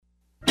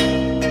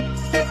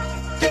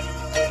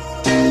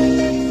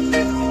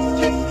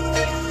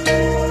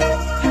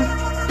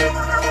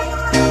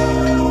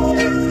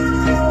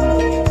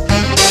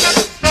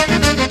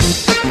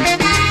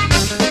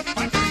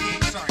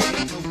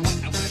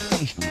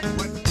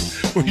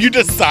Were you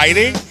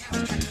deciding?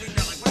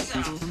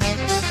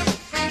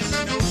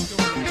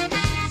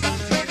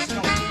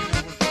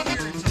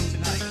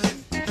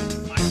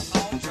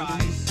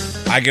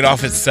 I get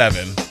off at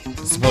 7.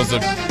 It's supposed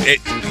to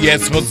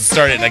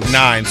start at like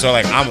 9. So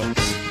like I'm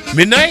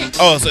midnight.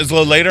 Oh, so it's a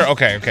little later.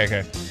 Okay.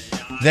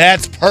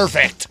 That's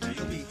perfect.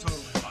 You'll be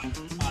totally fine.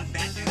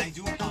 And I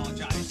do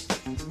apologize.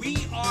 We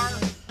are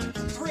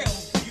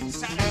thrilled you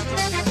decided to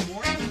start this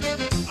morning.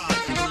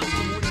 Alaska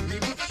Morning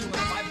Reboot, show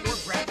at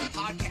 5-4, grab the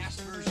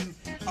podcast version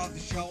of the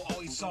show,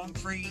 always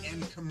song-free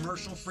and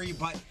commercial-free,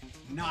 but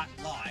not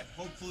live.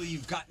 Hopefully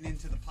you've gotten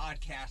into the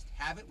podcast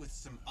habit with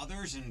some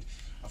others, and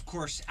of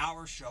course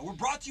our show. We're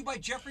brought to you by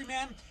Jeffrey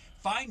Man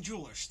Fine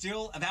Jewelers.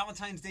 Still a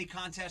Valentine's Day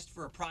contest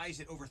for a prize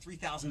at over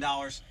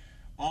 $3,000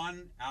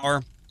 on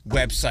our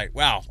website.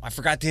 Wow, I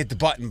forgot to hit the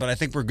button, but I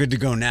think we're good to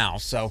go now.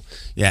 So,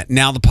 yeah,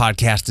 now the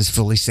podcast is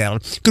fully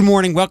settled. Good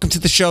morning. Welcome to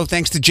the show.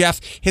 Thanks to Jeff.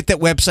 Hit that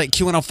website,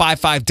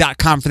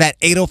 Q1055.com for that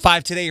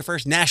 805 today, your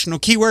first national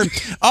keyword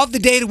of the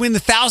day to win the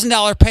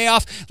 $1,000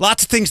 payoff.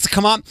 Lots of things to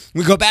come up.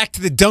 We go back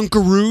to the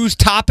Dunkaroos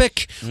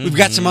topic. We've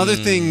got some other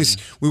things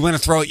we want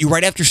to throw at you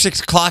right after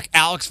 6 o'clock.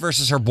 Alex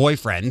versus her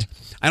boyfriend.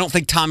 I don't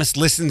think Thomas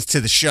listens to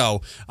the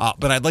show,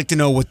 but I'd like to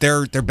know what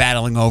they're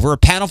battling over. A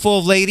panel full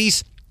of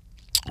ladies.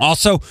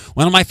 Also,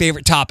 one of my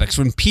favorite topics,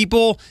 when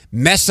people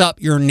mess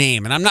up your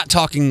name, and I'm not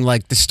talking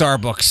like the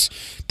Starbucks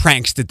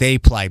pranks that they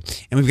play,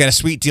 and we've got a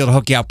sweet deal to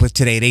hook you up with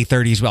today at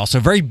 8:30 as well. So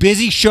very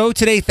busy show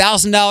today,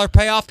 $1,000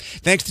 payoff.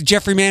 Thanks to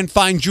Jeffrey Man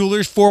Fine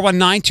Jewelers,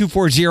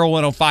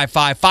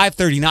 419-240-1055,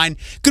 539.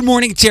 Good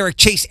morning, it's Eric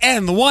Chase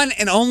and the one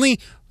and only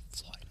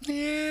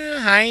Yeah,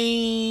 hi.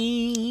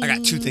 I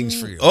got two things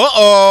for you.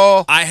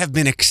 Uh-oh. I have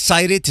been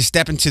excited to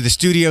step into the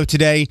studio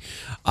today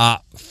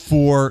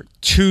for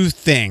two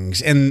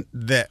things, and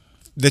the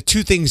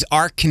two things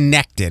are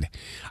connected.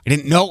 I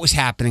didn't know it was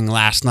happening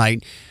last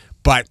night,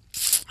 but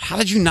how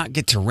did you not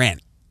get to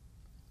Rent?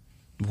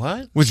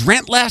 What? Was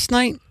Rent last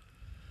night?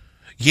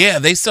 Yeah,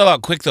 they sell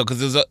out quick though,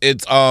 because it's at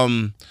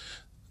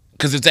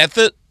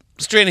the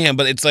Stranahan,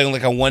 but it's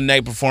like a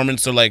one-night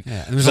performance. So like,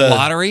 yeah, there's a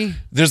lottery.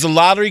 There's a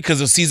lottery because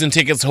the season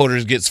tickets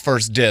holders gets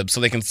first dibs, so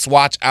they can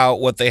swatch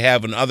out what they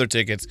have in other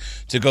tickets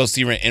to go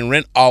see Rent. And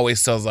Rent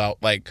always sells out.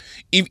 Like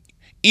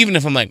even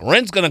if I'm like,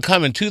 Rent's gonna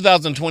come in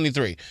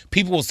 2023,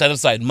 people will set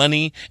aside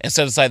money and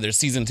set aside their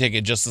season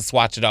ticket just to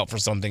swatch it out for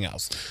something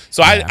else.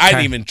 So I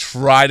didn't even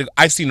try to.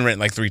 I've seen Rent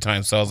like 3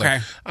 times, so I was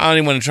like, I don't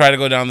even want to try to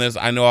go down this.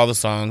 I know all the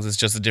songs. It's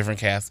just a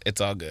different cast.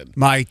 It's all good.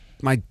 My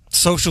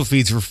social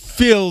feeds were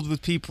filled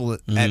with people at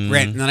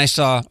Rent, and then I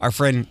saw our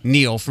friend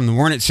Neil from the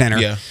Warnet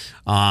Center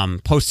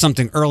post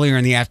something earlier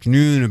in the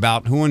afternoon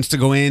about who wants to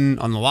go in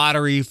on the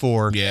lottery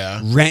for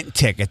Rent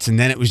tickets, and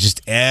then it was just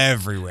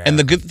everywhere. And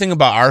the good thing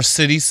about our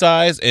city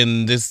size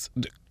and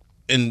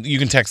you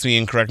can text me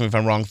and correct me if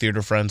I'm wrong,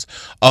 theater friends,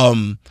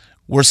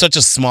 we're such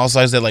a small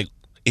size that like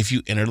if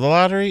you enter the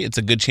lottery, it's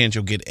a good chance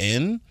you'll get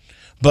in,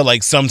 but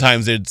like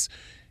sometimes it's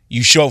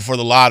you show up for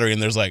the lottery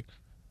and there's like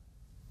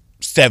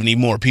 70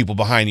 more people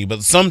behind you.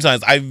 But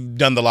sometimes I've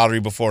done the lottery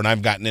before and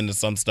I've gotten into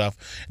some stuff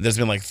and there's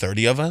been like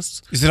 30 of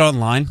us. Is it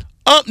online?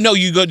 No,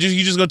 you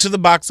just go to the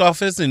box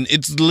office and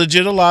it's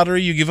legit a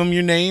lottery. You give them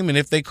your name, and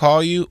if they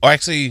call you, or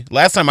actually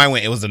last time I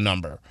went, it was a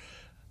number.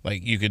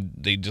 Like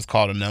they just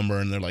called a number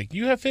and they're like,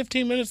 you have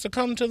 15 minutes to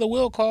come to the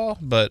will call.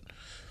 But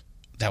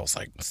that was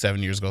like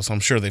 7 years ago, so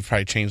I'm sure they've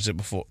probably changed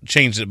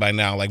it by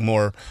now, like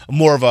more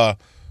of a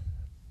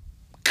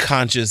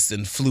conscious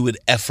and fluid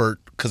effort,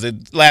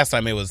 because last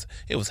time it was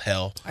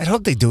hell. I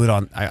hope they do it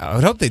on. I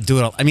would hope they do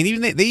it on. I mean,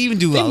 even they even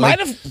do. They might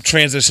have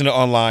transitioned to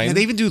online. Yeah,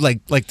 they even do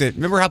like the.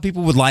 Remember how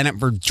people would line up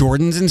for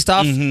Jordans and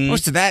stuff? Mm-hmm.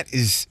 Most of that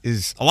is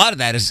a lot of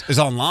that is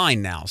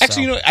online now. So.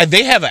 Actually,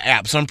 they have an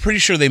app, so I'm pretty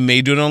sure they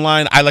may do it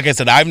online. Like I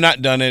said, I've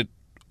not done it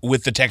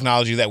with the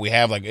technology that we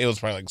have. Like it was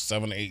probably like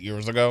 7 or 8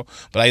 years ago,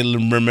 but I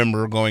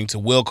remember going to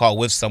will call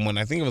with someone.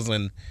 I think it was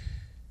in.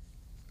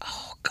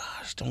 Oh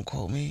gosh, don't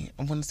quote me.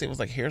 I want to say it was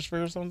like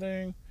Hairspray or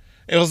something.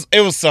 It was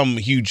some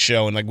huge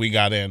show, and like we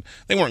got in.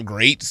 They weren't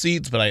great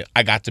seats, but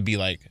I got to be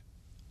like,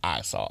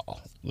 I saw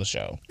the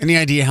show. Any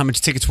idea how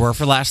much tickets were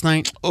for last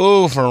night?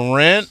 Oh, for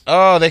Rent?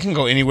 Oh, they can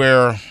go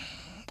anywhere.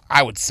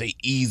 I would say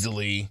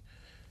easily,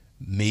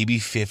 maybe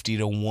 50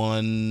 to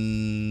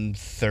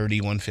 130,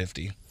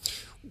 150.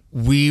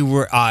 We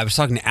were. I was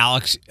talking to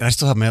Alex, and I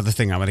still have my other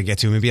thing I'm going to get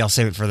to. Maybe I'll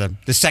save it for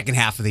the second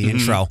half of the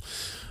intro.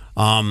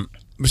 I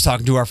was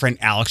talking to our friend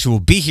Alex, who will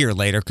be here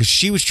later, because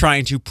she was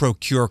trying to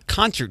procure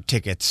concert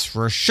tickets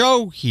for a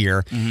show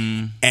here.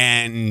 Mm-hmm.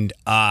 And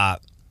I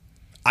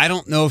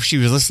don't know if she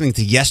was listening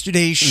to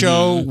yesterday's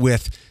show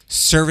with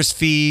service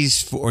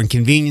fees and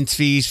convenience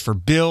fees for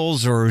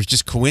bills, or it was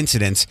just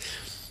coincidence.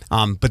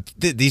 But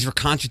these were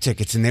concert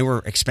tickets, and they were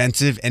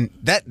expensive. And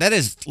that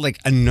is like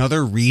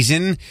another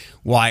reason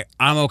why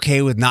I'm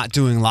okay with not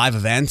doing live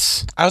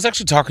events. I was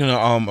actually talking to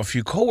a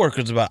few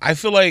coworkers about. I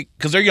feel like,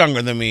 because they're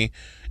younger than me,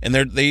 and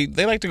they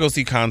like to go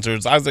see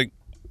concerts. I was like,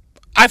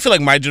 I feel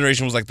like my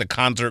generation was like the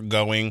concert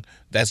going.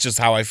 That's just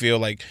how I feel.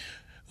 Like,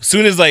 as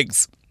soon as like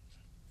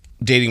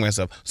dating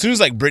myself. As soon as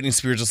like Britney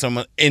Spears or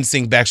someone,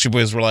 NSYNC, Backstreet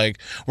Boys were like,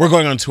 we're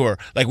going on tour.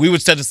 Like we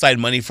would set aside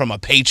money from a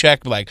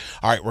paycheck. Like,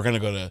 all right, we're gonna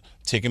go to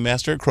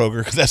Ticketmaster at Kroger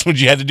because that's what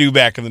you had to do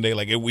back in the day.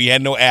 Like we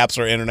had no apps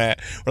or internet.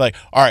 We're like,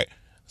 all right,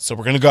 so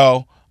we're gonna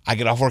go. I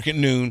get off work at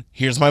noon.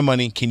 Here's my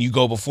money. Can you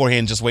go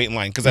beforehand? Just wait in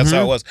line because that's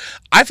how it was.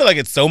 I feel like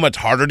it's so much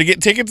harder to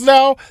get tickets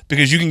now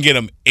because you can get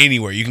them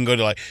anywhere. You can go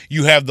to like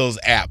you have those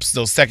apps,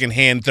 those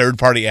secondhand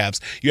third-party apps.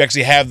 You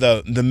actually have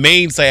the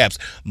main site apps.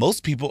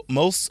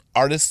 Most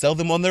artists sell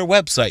them on their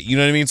website. You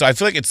know what I mean? So I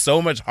feel like it's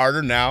so much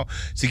harder now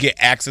to get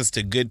access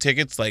to good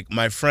tickets. Like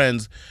my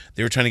friends,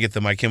 they were trying to get the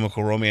My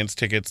Chemical Romance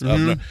tickets.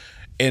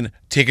 And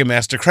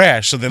Ticketmaster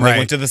crashed. So then they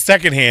went to the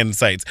secondhand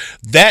sites.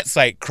 That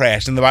site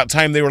crashed. And about the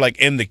time they were like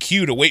in the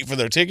queue to wait for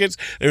their tickets,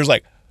 there was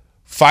like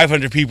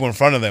 500 people in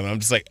front of them. And I'm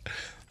just like,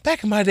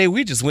 back in my day,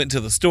 we just went to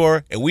the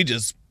store and we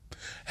just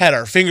had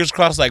our fingers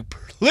crossed like,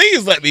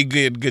 please let me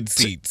get good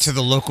seats. To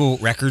the local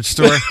record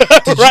store?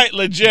 Right,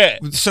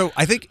 legit. So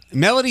I think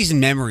Melodies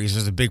and Memories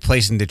was a big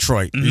place in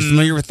Detroit. Are you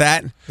familiar with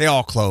that? They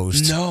all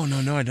closed. No,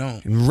 I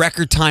don't. In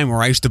Record Time,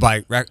 where I used to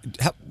buy...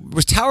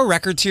 Was Tower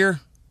Records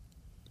here?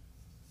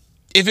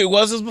 If it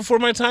was before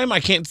my time, I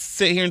can't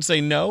sit here and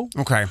say no.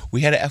 Okay.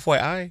 We had a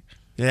FYI.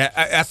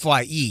 Yeah,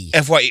 FYE.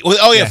 FYE.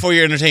 Oh, yeah, for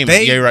your entertainment.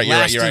 They You're right.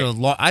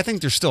 I think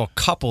there's still a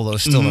couple of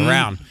those still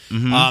around.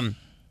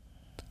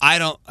 I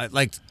don't...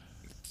 like...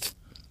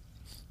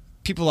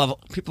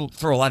 People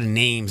throw a lot of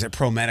names at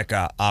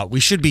ProMedica.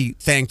 We should be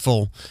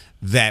thankful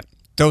that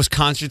those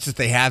concerts that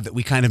they have that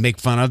we kind of make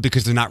fun of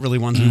because they're not really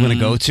ones we want to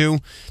go to.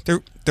 They're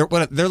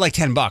like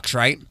 $10,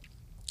 right?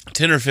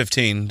 10 or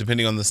 15,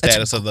 depending on the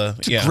status of the.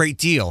 It's a great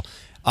deal.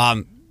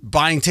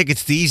 Buying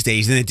tickets these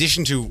days, in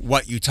addition to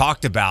what you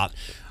talked about,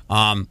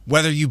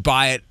 whether you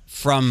buy it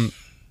from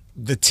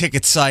the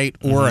ticket site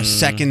or a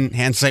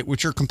second-hand site,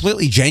 which are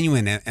completely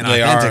genuine and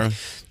authentic,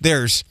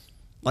 there's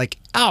like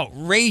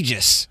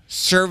outrageous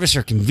service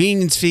or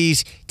convenience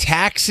fees,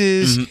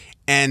 taxes,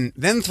 and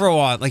then throw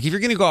on, like if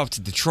you're going to go up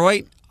to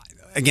Detroit,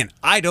 again,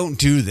 I don't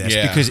do this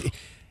because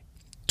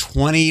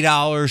 $20,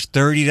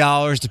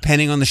 $30,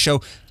 depending on the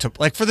show,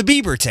 like for the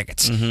Bieber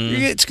tickets.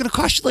 It's going to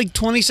cost you like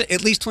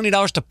at least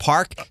 $20 to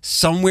park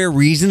somewhere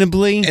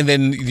reasonably. And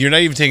then you're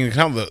not even taking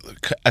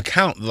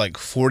account like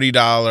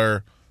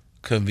 $40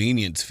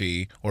 convenience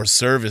fee or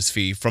service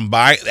fee from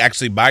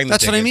actually buying the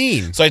tickets. That's what I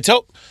mean.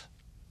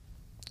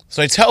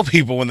 So I tell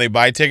people when they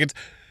buy tickets,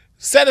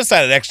 set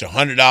aside an extra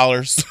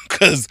 $100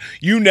 because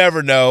you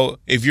never know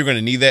if you're going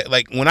to need that.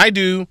 Like when I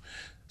do,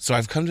 so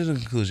I've come to the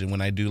conclusion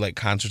when I do like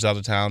concerts out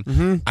of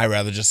town, I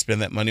rather just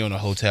spend that money on a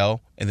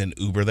hotel and then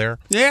Uber there.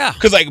 Yeah.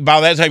 Because like by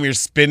that time you're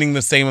spending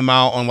the same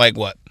amount on like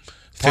what?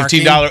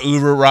 $15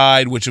 Uber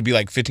ride, which would be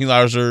like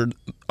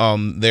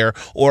 $15 there.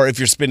 Or if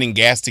you're spending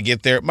gas to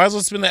get there, might as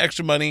well spend the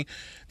extra money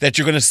that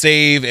you're going to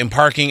save in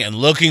parking and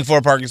looking for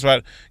a parking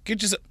spot.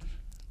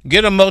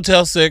 Get a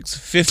Motel 6,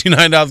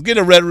 $59. Get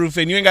a Red Roof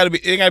Inn. It ain't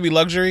gotta be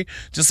luxury.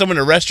 Just someone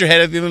to rest your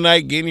head at the end of the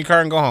night, get in your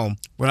car and go home.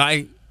 When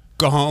I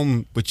go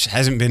home, which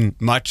hasn't been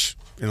much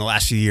in the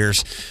last few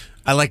years,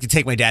 I like to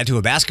take my dad to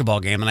a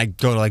basketball game, and I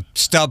go to like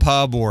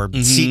StubHub or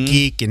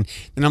SeatGeek, and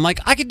I'm like,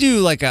 I could do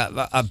like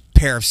a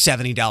pair of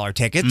 $70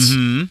 tickets,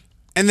 and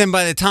then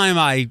by the time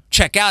I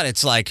check out,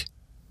 it's like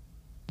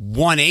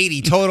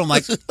 $180 total. I'm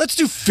like, let's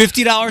do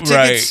 $50 tickets.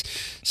 Right.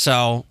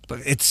 So, but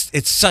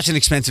it's such an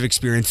expensive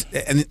experience,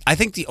 and I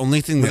think the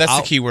only thing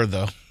that's the key word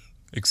though.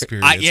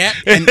 Experience.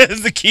 And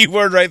that's the key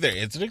word right there.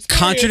 It's an experience.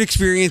 Concert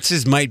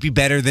experiences might be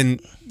better than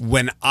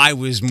when I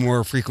was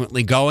more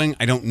frequently going.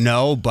 I don't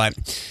know, but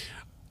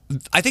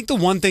I think the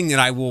one thing that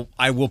I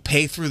will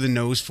pay through the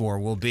nose for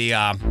will be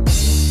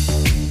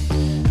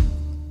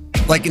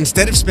like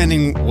instead of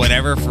spending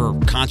whatever for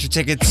concert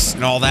tickets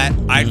and all that,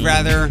 I'd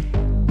rather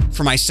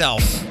for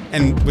myself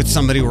and with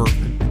somebody or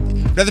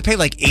rather pay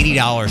like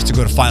 $80 to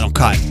go to Final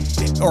Cut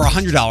or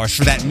 $100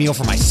 for that meal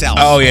for myself.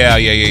 Oh yeah.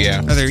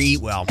 Rather eat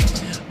well.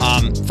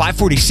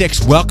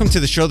 546, welcome to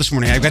the show this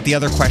morning. I've got the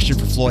other question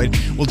for Floyd.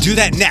 We'll do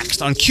that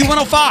next on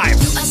Q105.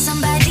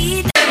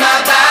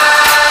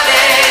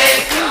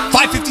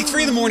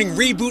 5:53 in the morning,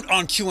 reboot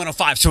on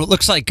Q105. So it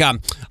looks like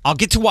I'll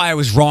get to why I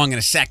was wrong in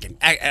a second.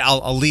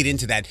 I'll lead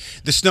into that.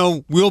 The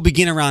snow will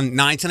begin around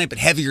 9 tonight, but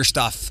heavier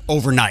stuff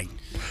overnight.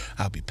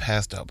 I'll be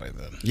passed out by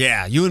then.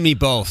 Yeah, you and me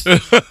both.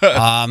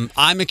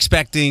 I'm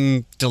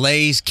expecting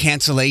delays,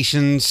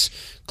 cancellations,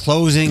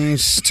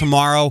 closings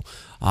tomorrow,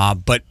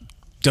 but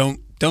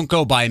don't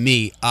go by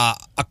me.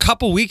 A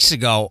couple weeks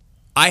ago,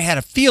 I had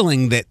a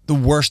feeling that the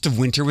worst of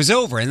winter was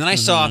over, and then I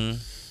saw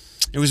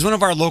it was one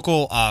of our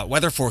local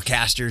weather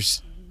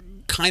forecasters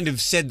kind of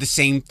said the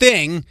same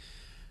thing.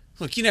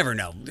 Look, you never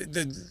know.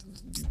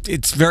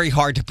 It's very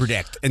hard to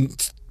predict,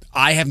 and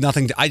I have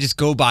nothing to. I just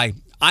go by.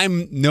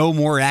 I'm no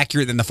more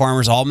accurate than the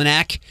Farmer's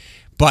Almanac,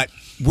 but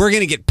we're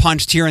going to get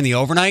punched here in the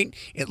overnight.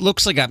 It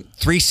looks like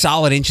 3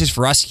 solid inches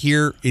for us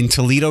here in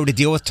Toledo to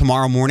deal with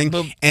tomorrow morning,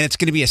 and it's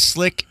going to be a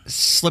slick,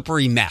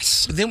 slippery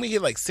mess. But then we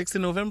get like 6th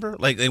of November,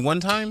 like at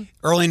one time?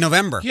 Early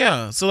November.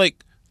 Yeah, so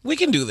like we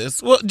can do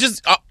this. Well,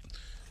 just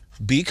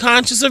be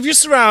conscious of your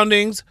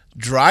surroundings.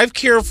 drive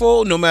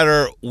careful. No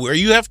matter where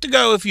you have to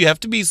go, if you have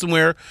to be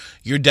somewhere,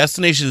 your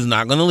destination is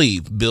not going to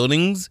leave.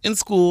 Buildings and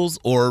schools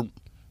or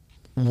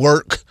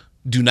work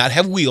do not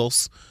have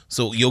wheels,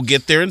 so you'll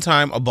get there in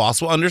time. A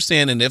boss will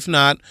understand, and if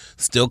not,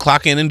 still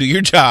clock in and do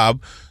your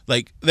job.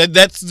 Like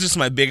that's just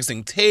my biggest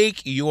thing.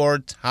 Take your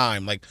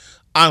time. Like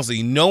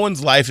honestly, no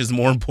one's life is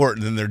more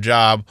important than their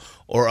job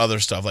or other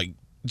stuff. Like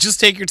just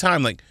take your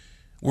time. Like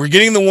we're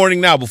getting the warning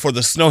now before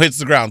the snow hits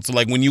the ground. So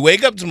like when you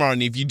wake up tomorrow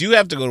and if you do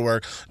have to go to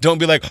work, don't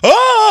be like,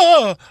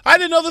 oh, I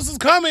didn't know this was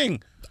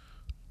coming.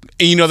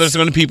 And you know there's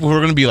going to be people who are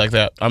going to be like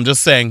that. I'm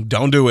just saying,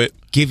 don't do it.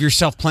 Give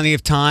yourself plenty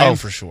of time. Oh,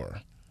 for sure.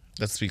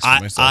 That speaks for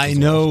myself. I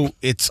know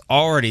it's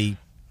already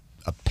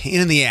a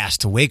pain in the ass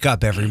to wake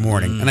up every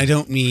morning, and I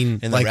don't mean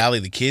And like rally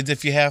the kids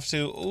if you have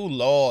to. Oh,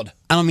 Lord.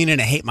 I don't mean in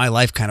a hate my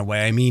life kind of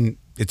way. I mean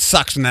it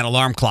sucks when that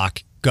alarm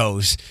clock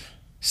goes.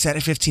 Set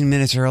it 15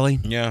 minutes early.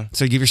 Yeah.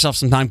 So give yourself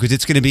some time because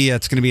it's going to be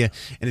an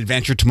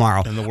adventure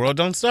tomorrow. And the world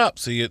don't stop.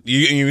 So you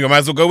might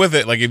as well go with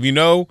it. Like if you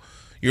know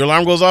your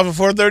alarm goes off at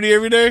 4:30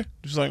 every day,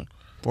 just like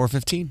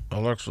 4:15.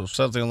 Alexa,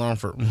 set the alarm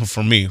for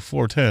me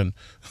 4:10.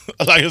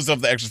 Allow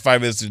yourself the extra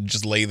 5 minutes to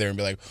just lay there and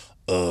be like,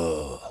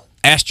 ugh.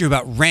 Asked you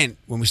about Rent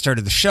when we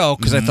started the show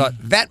because I thought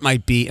that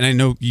might be, and I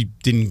know you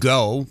didn't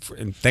go,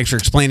 and thanks for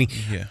explaining.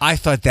 Yeah. I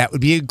thought that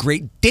would be a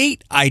great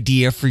date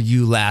idea for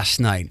you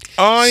last night.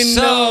 I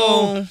So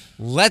know.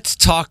 let's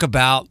talk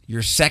about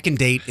your second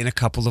date in a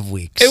couple of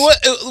weeks.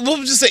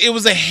 We'll just say it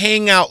was a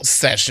hangout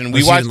session.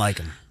 We You watched. didn't like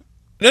him.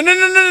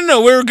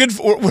 No. We were good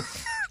for.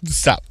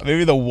 Stop.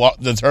 Maybe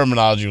the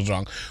terminology was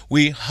wrong.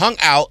 We hung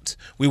out.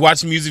 We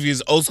watched music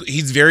videos. Also,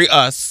 he's very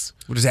us.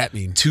 What does that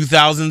mean?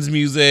 2000s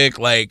music,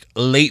 like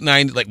late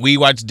 90s. Like we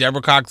watched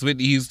Deborah Cox,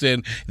 Whitney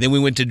Houston. Then we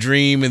went to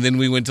Dream, and then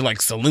we went to like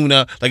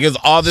Saluna. Like it was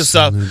all this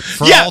stuff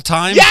For all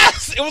time?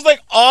 Yes, it was like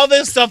all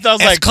this stuff that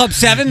was like Club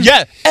 7?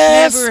 Yeah,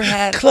 Never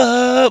had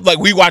Club. Like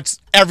we watched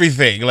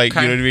everything. Like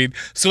Okay. you know what I mean.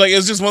 So like it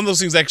was just one of those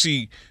things.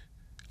 Actually,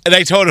 and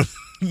I told him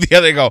the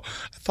other day, I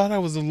thought I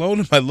was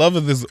alone in my love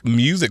of this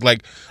music.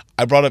 Like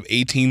I brought up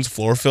 18's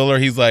Floor Filler.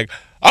 He's like,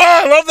 oh,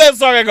 I love that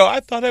song. I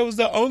thought I was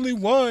the only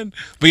one.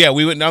 But yeah,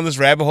 we went down this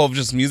rabbit hole of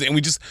just music, and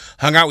we just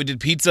hung out. We did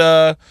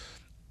pizza,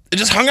 and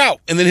just hung out.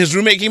 And then his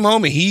roommate came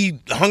home, and he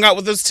hung out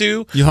with us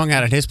too. You hung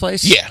out at his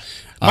place? Yeah,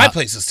 my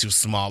place is too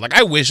small. Like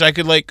I wish I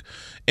could like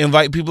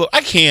invite people.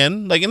 I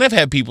can like, and I've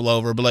had people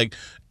over, but like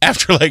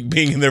after like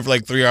being in there for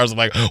like 3 hours, I'm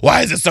like,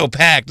 why is it so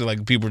packed? And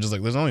like people are just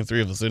like, there's only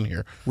 3 of us in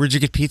here. Where'd you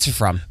get pizza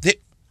from?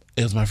 It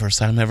was my first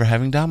time ever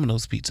having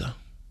Domino's pizza.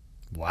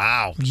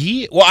 Wow.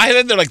 Yeah. Well, I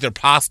had their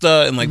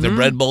pasta and like their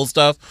bread bowl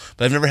stuff,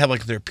 but I've never had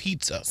like their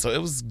pizza, so it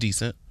was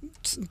decent.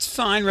 It's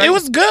fine, right? It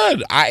was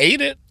good. I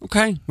ate it.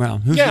 Okay.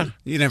 Well,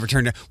 you never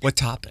turned it. What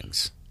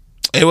toppings?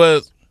 It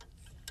was.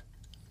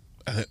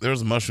 I think there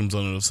was mushrooms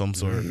on it of some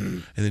sort,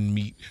 and then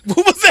meat.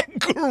 What was that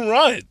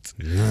grunt?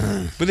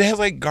 But it has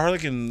like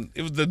garlic and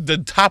it was the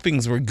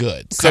toppings were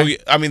good. Okay.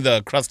 So I mean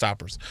the crust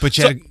toppers. But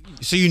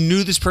so you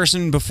knew this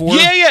person before?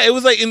 Yeah. It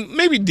was like, and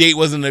maybe date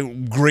wasn't a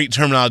great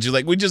terminology.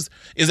 Like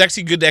it's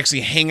actually good to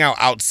actually hang out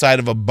outside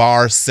of a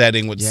bar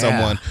setting with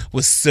someone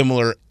with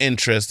similar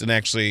interest and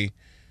actually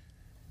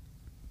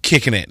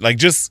kicking it. Like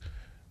just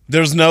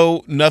there's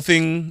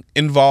nothing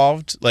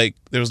involved. Like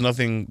there was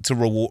nothing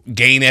to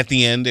gain at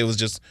the end. It was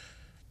just,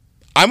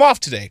 I'm off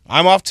today.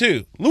 I'm off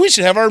too. We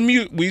should have our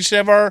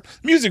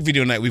music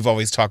video night we've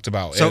always talked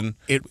about.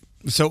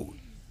 So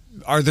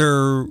are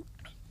there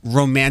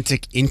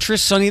romantic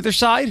interests on either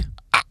side?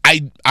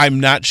 I'm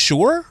not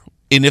sure.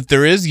 And if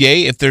there is,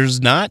 yay. If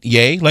there's not,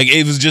 yay. Like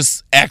it was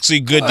just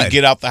actually good to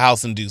get out the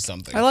house and do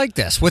something. I like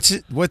this. What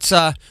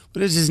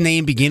does his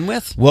name begin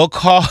with? We'll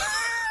call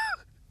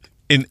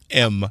an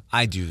M.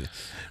 I do.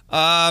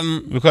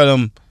 We'll call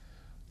him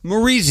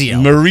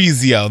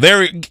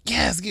Maurizio.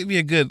 Yes, give me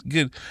a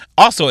good.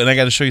 Also, and I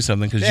got to show you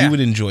something because you would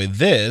enjoy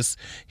this.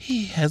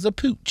 He has a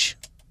pooch.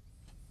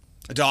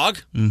 A dog?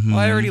 Mm-hmm. Well,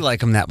 I already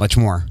like him that much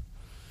more.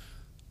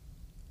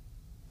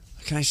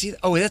 Can I see that?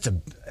 Oh,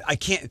 I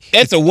can't.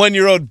 It's a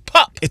 1-year-old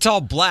pup. It's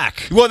all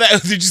black. Well,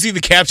 did you see the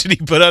caption he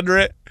put under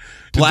it?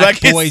 Black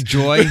Boy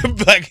Joy.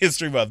 Black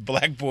History Month.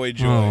 Black Boy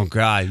Joy. Oh,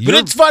 God. But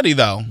it's funny,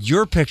 though.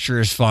 Your picture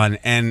is fun,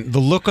 and the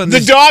look on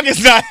The dog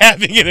is not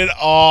having it at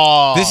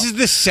all. This is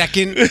the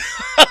second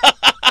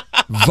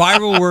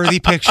viral-worthy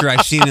picture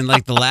I've seen in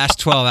like the last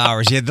 12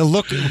 hours. Yeah, the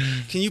look.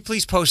 Can you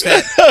please post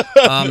that?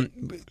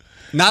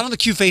 Not on the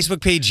Q Facebook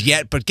page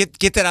yet, but get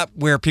that up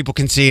where people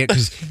can see it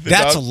because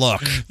that's a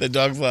look. The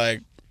dog's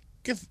like,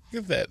 get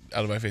that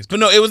out of my face. But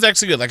no, it was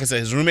actually good. Like I said,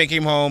 his roommate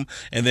came home,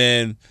 and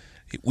then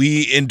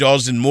we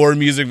indulged in more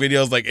music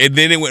videos. Like, and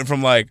then it went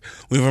from like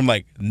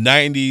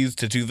 90s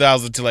to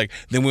 2000 to like,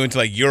 then we went to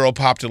like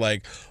Europop to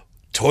like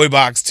Toy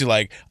Box to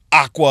like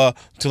Aqua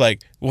to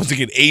like once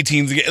again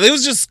 18s again. It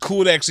was just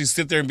cool to actually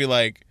sit there and be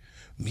like,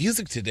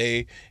 music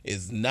today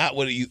is not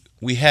what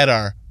we had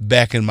our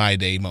back in my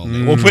day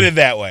moment. We'll put it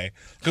that way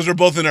because we're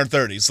both in our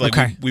 30s. So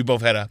like we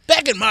both had a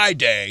back in my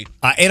day.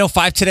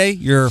 8:05 today,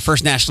 your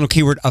first national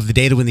keyword of the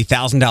day to win the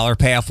 $1,000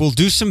 payoff. We'll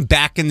do some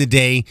back in the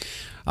day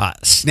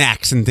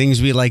snacks and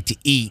things we like to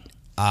eat.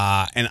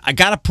 And I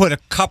got to put a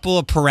couple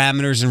of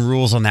parameters and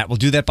rules on that. We'll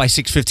do that by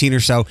 6:15 or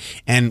so.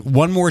 And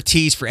one more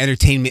tease for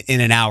entertainment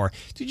in an hour.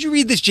 Did you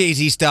read this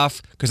Jay-Z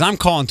stuff? Because I'm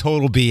calling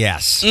total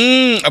BS.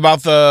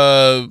 About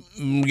the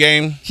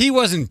game? He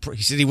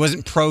said he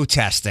wasn't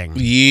protesting.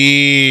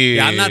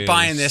 Yeah. I'm not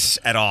buying this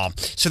at all.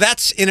 So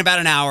that's in about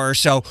an hour or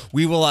so.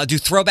 We will do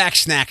throwback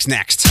snacks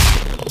next.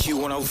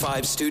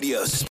 Q105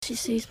 Studios. She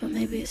sees, but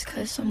maybe it's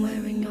because I'm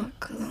wearing your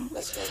cologne.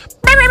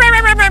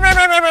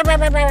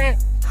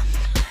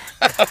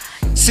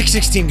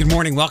 6:16, good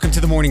morning. Welcome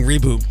to the Morning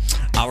Reboot.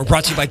 We're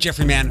brought to you by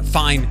Jeffrey Mann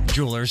Fine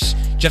Jewelers.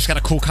 Jeff's got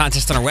a cool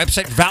contest on our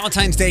website,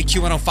 Valentine's Day,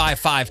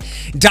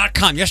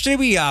 Q1055.com. Yesterday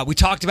we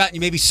talked about, and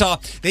you maybe saw,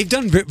 they've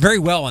done very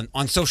well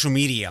on social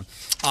media.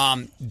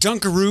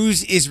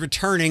 Dunkaroos is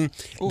returning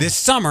this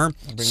summer.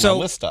 So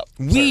my list up.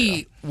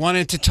 We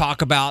wanted to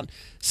talk about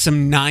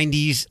some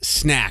 90s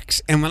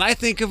snacks. And when I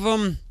think of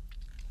them,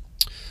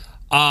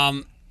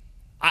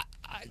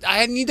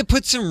 I need to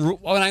put some.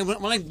 When I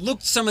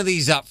looked some of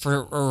these up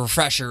for a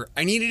refresher,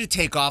 I needed to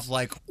take off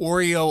like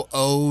Oreo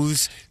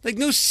O's, like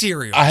no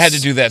cereals. I had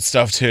to do that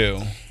stuff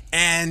too.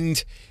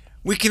 And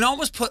we can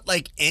almost put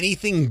like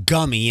anything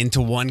gummy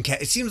into one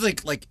cat. It seems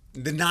like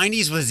the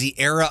 90s was the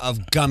era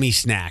of gummy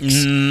snacks.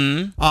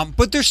 Mm-hmm.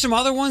 But there's some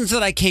other ones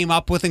that I came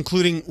up with,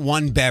 including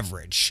one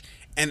beverage.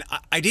 And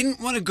I didn't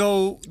want to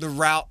go the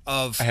route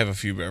of. I have a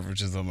few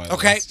beverages on my list.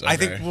 Okay, I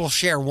think we'll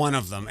share one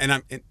of them,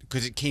 and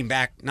because it came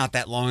back not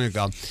that long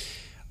ago.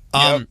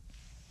 Yep.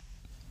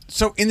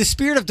 So in the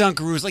spirit of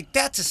Dunkaroos, like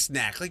that's a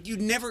snack. Like you'd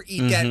never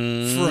eat that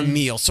for a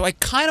meal. So I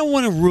kind of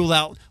want to rule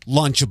out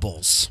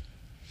Lunchables.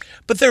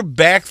 But they're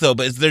back though.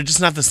 But they're just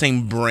not the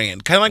same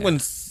brand. Kind of like when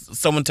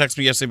someone texted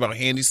me yesterday about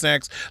Handy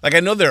Snacks. Like I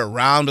know they're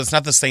around, but it's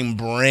not the same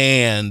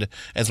brand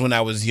as when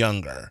I was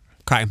younger.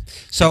 Okay,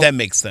 so if that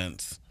makes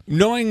sense.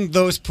 Knowing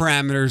those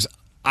parameters,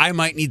 I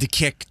might need to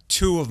kick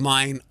two of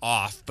mine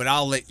off, but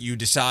I'll let you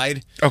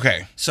decide.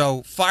 Okay.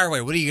 So, fire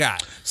away. What do you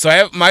got? So, I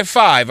have my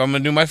 5. I'm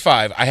going to do my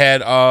 5. I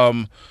had,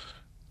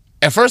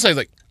 at first,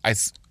 I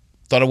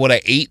thought of what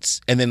I ate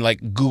and then,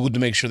 Googled to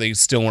make sure they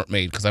still weren't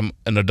made because I'm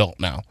an adult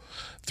now.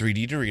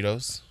 3D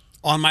Doritos.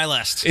 On my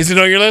list. Is it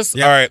on your list?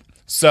 Yep. All right.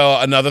 So,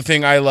 another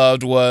thing I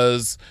loved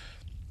was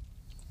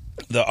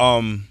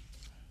the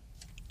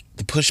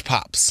Push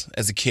Pops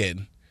as a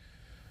kid.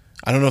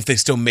 I don't know if they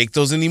still make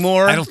those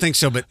anymore. I don't think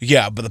so, but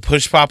yeah, but the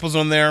Push Pop was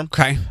on there.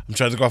 Okay. I'm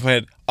trying to go off my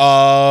head.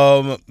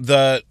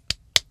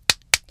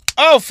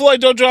 Floyd,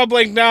 don't draw a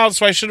blank now,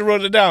 so I should have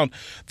wrote it down.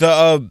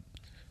 The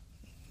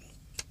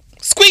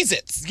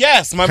Squeeze-Its.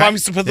 Yes, my mom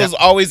used to put those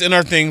always in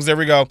our things. There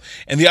we go.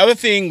 And the other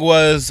thing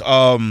was,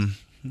 I don't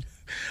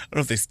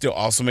know if they still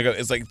also make it.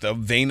 It's like the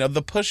vein of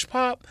the Push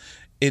Pop.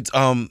 It's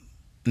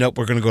Nope,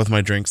 we're gonna go with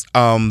my drinks.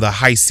 The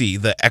High C,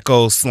 the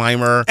Ecto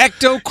Slimer,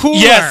 Ecto Cooler.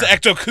 Yes,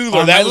 Ecto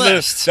Cooler. That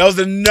was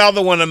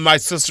another one that my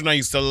sister and I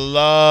used to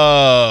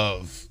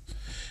love.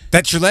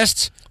 That's your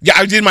list? Yeah,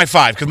 I did my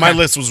 5 because my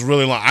list was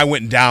really long. I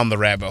went down the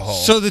rabbit hole.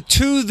 So the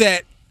two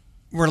that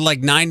were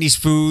like 90s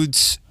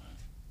foods,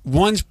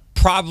 one's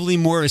probably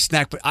more of a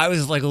snack, but I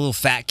was like a little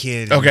fat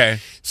kid. Okay.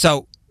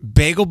 So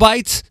Bagel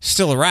Bites,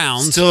 still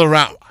around. Still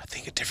around. I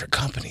think a different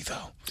company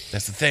though.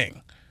 That's the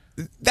thing.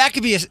 That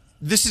could be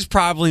this is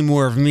probably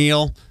more of a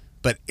meal,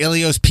 but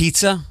Ilio's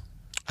Pizza.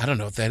 I don't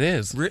know what that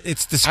is.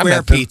 It's the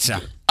square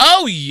pizza.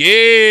 Oh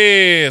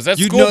yes,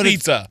 that's school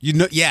pizza.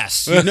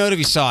 Yes, you'd know it if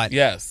you saw it.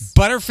 Yes.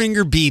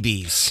 Butterfinger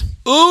BBs.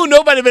 Ooh,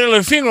 nobody better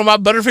a finger on my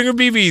Butterfinger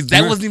BBs.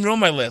 That wasn't even on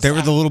my list. They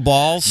were the little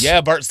balls.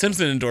 Yeah, Bart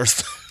Simpson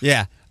endorsed.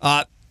 Yeah,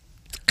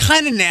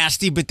 kind of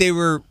nasty, but they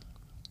were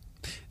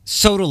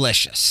so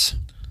delicious.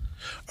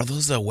 Are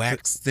those the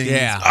wax things?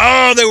 Yeah.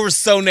 Oh, they were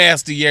so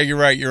nasty. Yeah, you're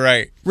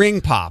right. Ring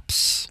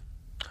Pops.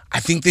 I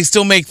think they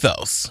still make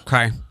those.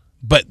 Okay.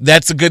 But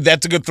that's a good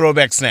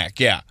throwback snack.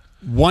 Yeah.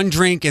 One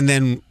drink and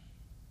then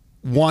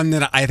one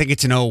that I think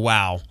it's an oh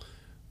wow.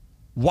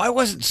 Why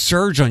wasn't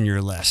Surge on your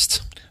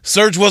list?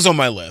 Surge was on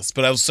my list,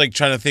 but I was trying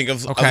to think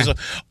of. Okay.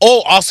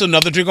 Also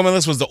another drink on my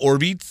list was the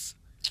Orbeez.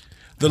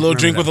 The little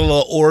drink with the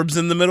little orbs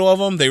in the middle of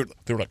them. They were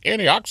like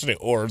antioxidant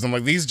orbs. I'm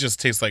like, these just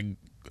taste like.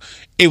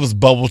 It was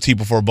bubble tea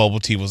before bubble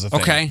tea was a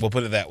thing. Okay. We'll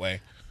put it that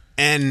way.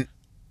 And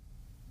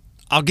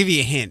I'll give you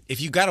a hint. If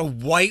you got a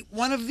white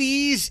one of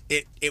these,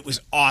 it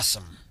was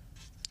awesome.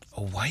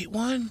 A white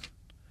one?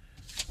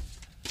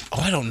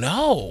 Oh, I don't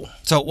know.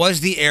 So it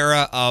was the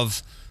era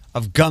of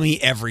gummy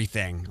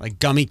everything, like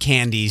gummy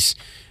candies,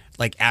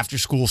 like after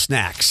school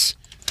snacks.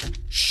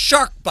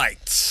 Shark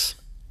Bites.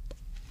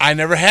 I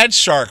never had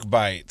Shark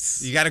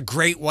Bites. You got a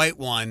great white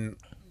one.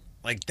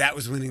 Like that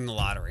was winning the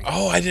lottery.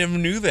 Oh, I never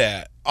knew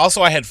that.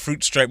 Also, I had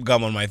fruit stripe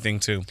gum on my thing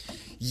too.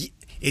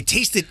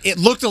 It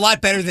looked a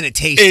lot better than it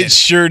tasted. It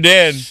sure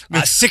did.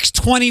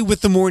 6:20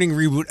 with the Morning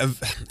Reboot of,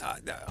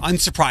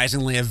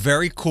 unsurprisingly, a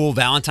very cool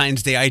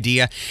Valentine's Day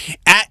idea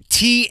at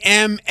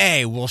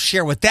TMA. We'll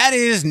share what that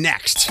is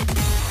next.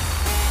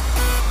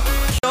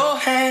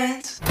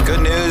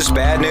 Good news. news,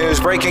 bad news,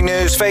 breaking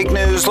news, fake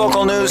news,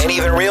 local news, and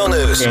even real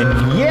news.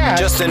 And yeah,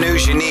 Just the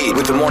news you need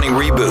with the Morning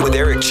Reboot with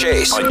Eric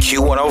Chase on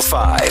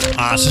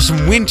Q105. So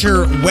some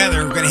winter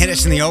weather going to hit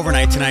us in the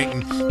overnight tonight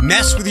and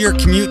mess with your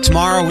commute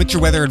tomorrow with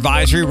your weather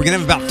advisory. We're going to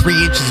have about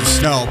 3 inches of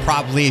snow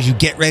probably as you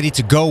get ready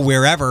to go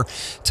wherever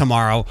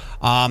tomorrow.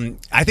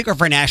 I think our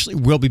friend Ashley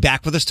will be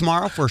back with us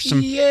tomorrow for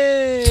some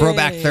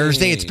Throwback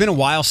Thursday. It's been a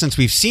while since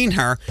we've seen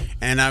her,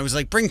 and I was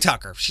like, bring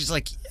Tucker. She's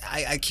like,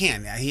 I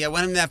can't. I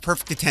want him to have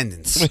perfect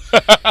attendance.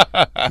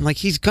 I'm like,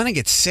 he's going to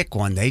get sick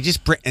one day.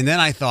 And then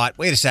I thought,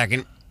 wait a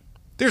second.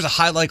 There's a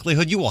high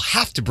likelihood you will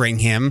have to bring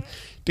him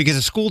because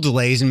of school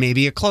delays and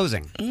maybe a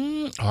closing.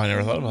 Oh, I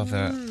never thought about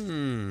that.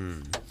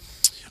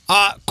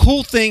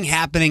 Cool thing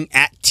happening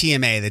at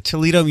TMA, the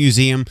Toledo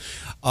Museum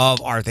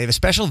of Art. They have a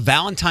special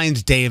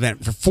Valentine's Day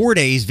event. For 4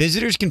 days,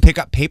 visitors can pick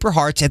up paper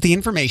hearts at the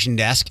information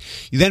desk.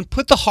 You then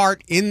put the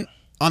heart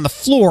on the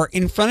floor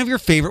in front of your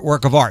favorite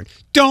work of art.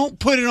 Don't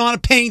put it on a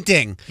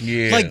painting.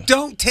 Yeah. Like,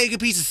 don't take a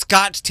piece of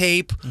Scotch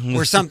tape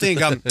or something.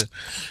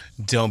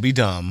 Don't be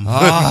dumb.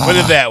 Put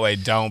it that way.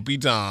 Don't be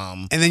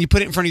dumb. And then you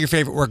put it in front of your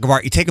favorite work of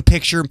art. You take a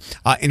picture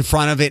in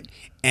front of it,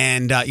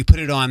 and you put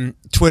it on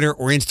Twitter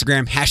or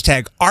Instagram,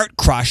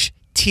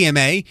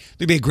 #ArtCrushTMA.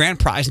 There'll be a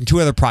grand prize and 2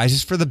 other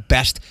prizes for the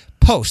best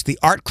post. The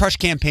Art Crush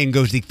campaign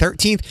goes the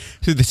 13th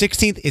through the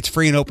 16th. It's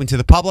free and open to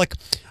the public.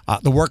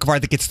 The work of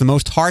art that gets the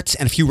most hearts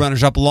and a few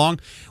runners-up along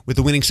with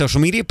the winning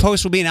social media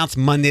post will be announced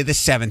Monday the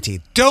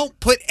 17th. Don't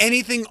put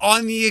anything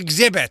on the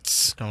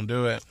exhibits. Don't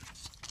do it.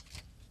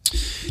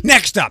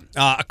 Next up,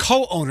 a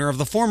co-owner of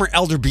the former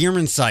Elder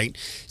Bierman site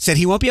said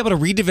he won't be able to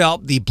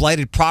redevelop the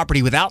blighted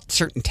property without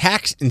certain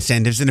tax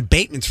incentives and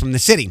abatements from the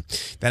city.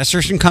 That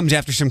assertion comes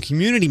after some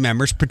community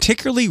members,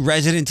 particularly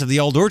residents of the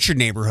Old Orchard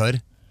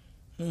neighborhood,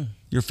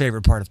 your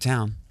favorite part of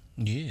town,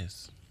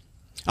 Yes.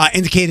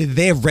 indicated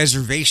they have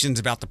reservations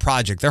about the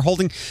project. They're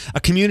holding a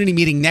community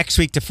meeting next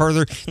week to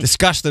further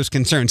discuss those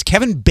concerns.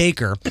 Kevin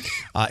Baker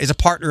is a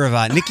partner of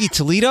Nikki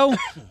Toledo.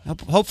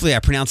 Hopefully I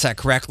pronounced that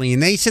correctly.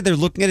 And they said they're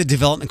looking at a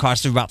development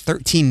cost of about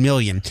 $13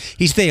 million.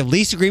 He said they have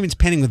lease agreements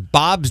pending with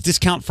Bob's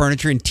Discount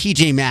Furniture and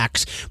TJ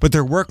Maxx, but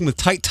they're working with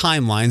tight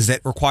timelines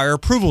that require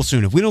approval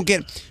soon. If we don't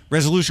get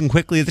resolution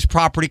quickly, this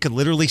property could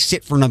literally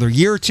sit for another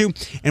year or two,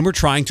 and we're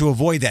trying to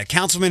avoid that.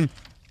 Councilperson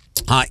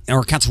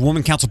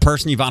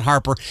Yvonne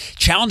Harper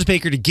challenged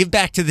Baker to give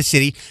back to the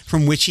city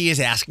from which he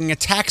is asking a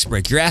tax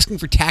break. You're asking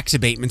for tax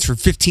abatements for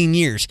 15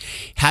 years.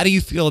 How do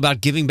you feel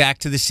about giving back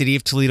to the city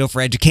of Toledo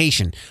for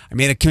education? I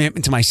made a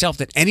commitment to myself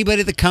that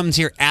anybody that comes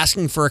here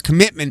asking for a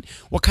commitment,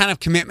 what kind of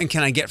commitment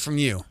can I get from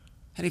you?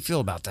 How do you feel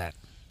about that?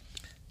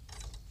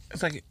 Is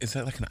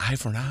that like an eye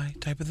for an eye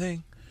type of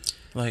thing?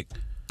 Like,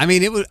 I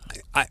mean,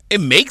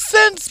 it makes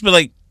sense, but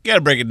like, you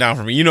gotta break it down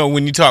for me. You know,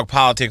 when you talk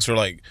politics or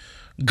like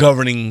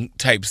governing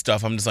type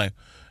stuff, I'm just like,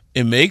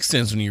 it makes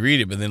sense when you read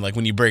it, but then like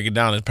when you break it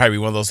down, it's probably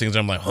one of those things where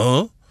I'm like,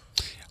 huh?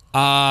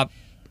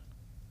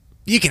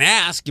 You can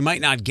ask, you might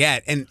not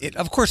get. And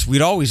of course,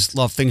 we'd always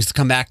love things to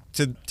come back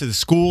to the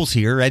schools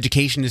here.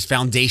 Education is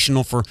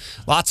foundational for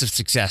lots of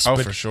success. Oh,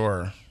 but for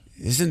sure.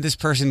 Isn't this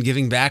person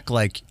giving back,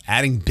 like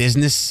adding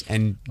business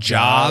and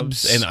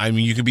jobs? And I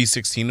mean, you could be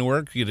 16 to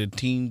work, you get a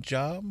teen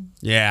job.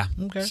 Yeah.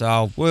 Okay.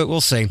 So we'll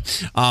see.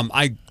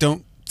 I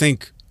don't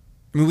think.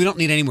 I mean, we don't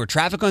need any more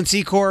traffic on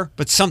Secor,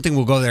 but something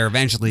will go there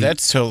eventually.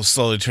 That's so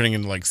slowly turning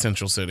into like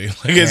Central City.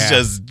 Like, it's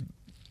just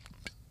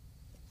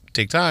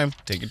take your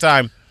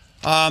time.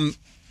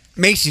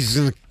 Macy's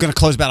is going to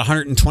close about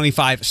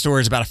 125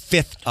 stores, about a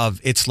fifth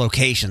of its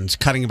locations,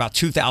 cutting about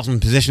 2,000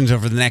 positions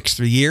over the next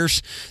 3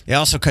 years. They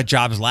also cut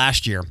jobs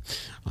last year.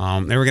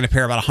 They were going to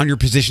pare about 100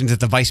 positions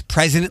at the vice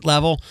president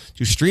level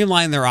to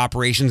streamline their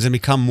operations and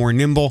become more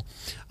nimble.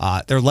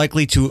 They're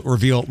likely to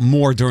reveal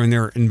more during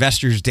their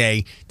Investors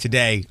Day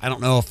today. I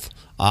don't know if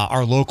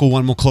our local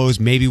one will close.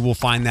 Maybe we'll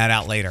find that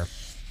out later.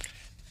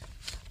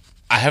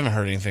 I haven't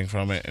heard anything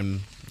from it, and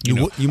You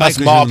know, might us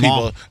go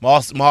to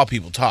the small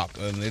people talk,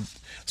 and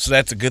so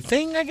that's a good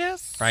thing, I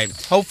guess. Right.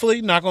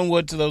 Hopefully, knock on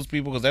wood to those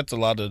people, because that's a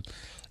lot of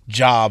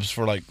jobs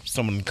for like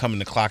someone coming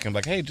to clock and be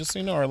like, hey, just so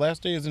you know, our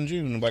last day is in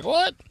June. And I'm like,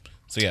 what?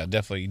 So yeah,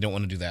 definitely, you don't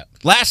want to do that.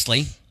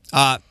 Lastly,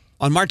 on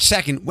March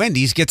 2nd,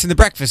 Wendy's gets in the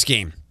breakfast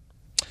game.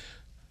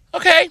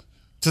 Okay.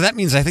 So that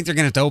means I think they're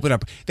going to have to open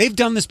up. They've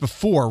done this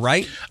before,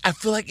 right? I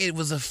feel like it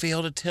was a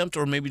failed attempt,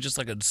 or maybe just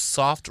like a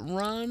soft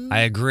run. I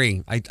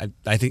agree. I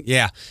think,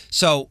 yeah.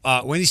 So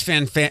Wendy's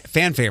fan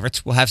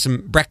favorites will have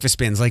some breakfast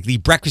bins, like the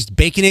Breakfast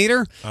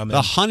Baconator,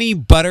 the Honey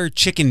Butter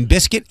Chicken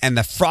Biscuit, and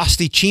the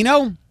Frosty Chino.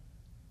 All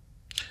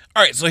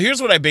right, so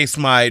here's what I base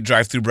my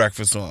drive-through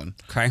breakfast on.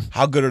 Okay.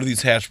 How good are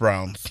these hash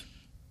browns?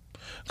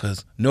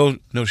 Because no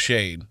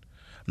shade, I'm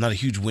not a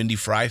huge Wendy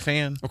Fry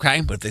fan. Okay.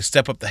 But if they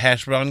step up the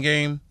hash brown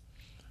game,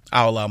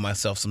 I'll allow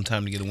myself some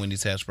time to get a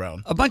Wendy's hash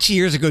brown. A bunch of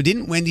years ago,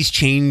 didn't Wendy's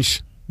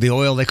change the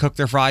oil they cook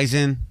their fries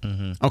in?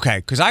 Mm-hmm. Okay,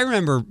 because I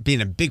remember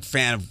being a big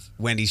fan of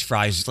Wendy's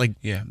fries. Like,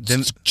 yeah,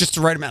 then just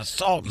the right amount of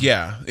salt.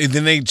 Yeah, and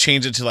then they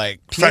changed it to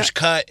like fresh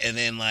cut, and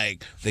then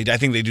like I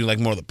think they do like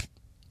more of the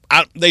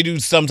They do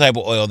some type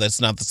of oil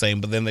that's not the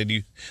same, but then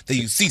they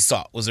use sea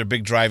salt was their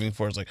big driving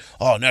force. Like,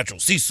 oh, natural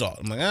sea salt.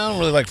 I'm like, I don't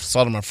really like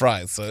salt in my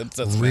fries, so it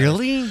doesn't matter.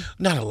 Really?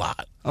 Not a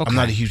lot. Okay. I'm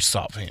not a huge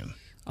salt fan.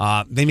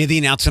 They made the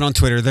announcement on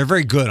Twitter. They're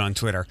very good on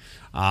Twitter.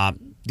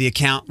 The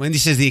account, Wendy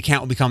says the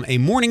account will become a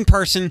morning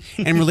person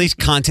and release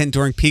content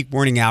during peak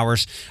morning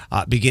hours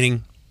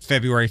beginning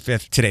February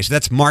 5th today. So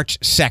that's March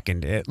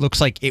 2nd. It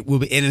looks like it will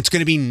be, and it's going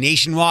to be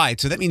nationwide.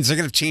 So that means they're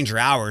going to change their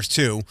hours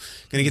too.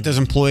 Going to get those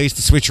employees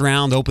to switch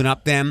around, open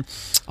up them.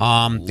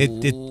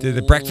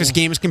 The breakfast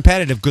game is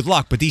competitive. Good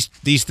luck, but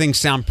these things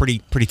sound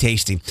pretty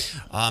tasty.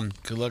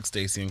 Good luck,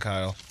 Stacy and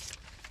Kyle.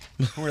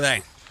 Who are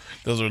they?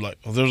 Those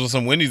are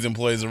some Wendy's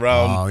employees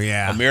around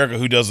America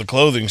who does the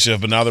clothing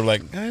shift, but now they're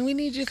like, we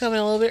need you to come in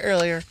a little bit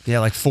earlier. Yeah,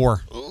 like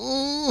 4.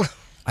 Ooh.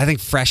 I think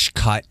fresh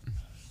cut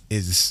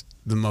is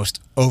the most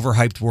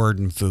overhyped word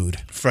in food.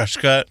 Fresh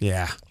cut?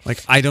 Yeah.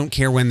 Like, I don't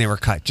care when they were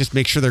cut. Just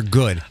make sure they're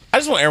good. I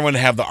just want everyone to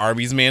have the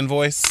Arby's man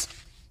voice.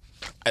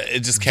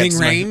 It just Ving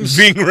Rhames?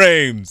 Ving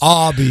Rhames.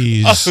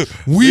 Arby's.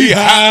 We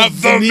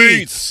have the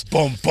meats.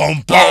 Boom,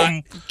 boom,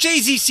 boom.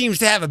 Jay-Z seems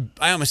to have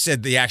I almost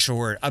said the actual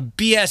word, a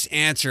BS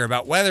answer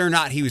about whether or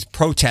not he was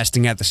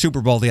protesting at the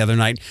Super Bowl the other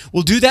night.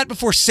 We'll do that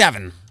before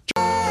 7.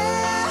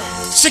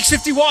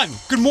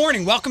 6:51. Good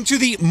morning. Welcome to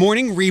the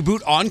morning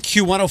reboot on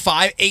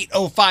Q105,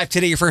 805.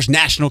 Today, your first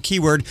national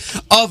keyword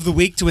of the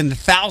week to win the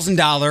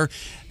 $1,000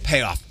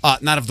 payoff.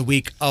 Not of the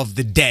week, of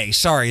the day.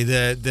 Sorry,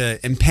 the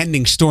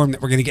impending storm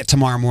that we're going to get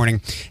tomorrow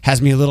morning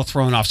has me a little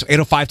thrown off. So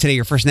 805 today,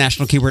 your first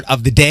national keyword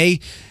of the day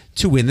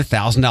to win the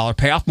 $1,000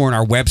 payoff. More on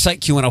our website,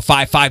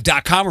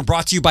 Q1055.com. We're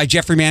brought to you by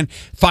Jeffrey Mann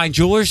Fine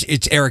Jewelers.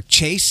 It's Eric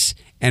Chase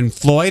and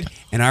Floyd,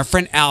 and our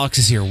friend Alex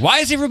is here. Why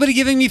is everybody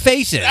giving me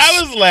faces?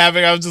 I was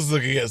laughing. I was just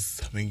looking at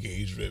some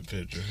engagement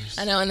pictures.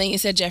 I know, and then you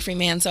said Jeffrey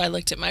Mann, so I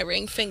looked at my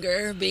ring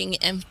finger being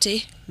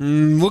empty.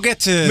 We'll get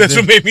to... That's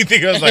what made me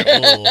think. I was like,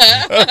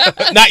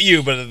 oh. Not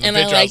you, but the and picture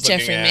I like was looking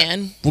Jeffrey at.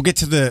 Mann. We'll get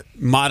to the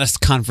modest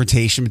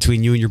confrontation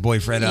between you and your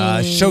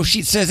boyfriend. Show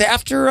sheet says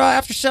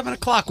after 7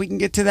 o'clock, we can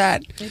get to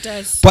that. It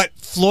does. But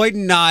Floyd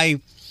and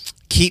I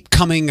keep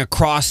coming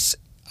across...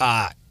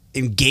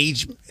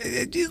 engagement,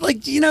 like,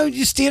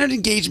 just standard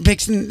engagement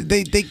pics, and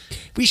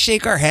we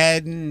shake our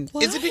head. And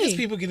Is it because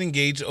people get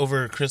engaged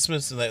over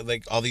Christmas and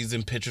like all these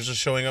pictures are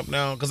showing up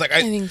now? Because like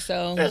I think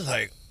so. There's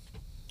like,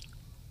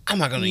 I'm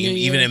not gonna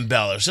even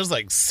embellish. There's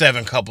like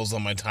 7 couples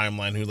on my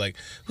timeline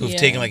who've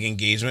taken like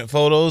engagement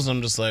photos.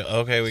 I'm just like,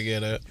 okay, we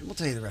get it. We'll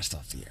tell you the rest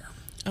off the air.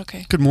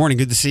 Okay. Good morning.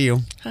 Good to see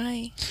you.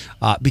 Hi.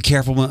 Be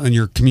careful on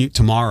your commute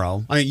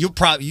tomorrow. I mean, you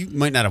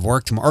might not have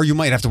work tomorrow, or you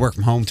might have to work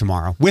from home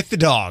tomorrow with the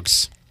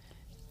dogs.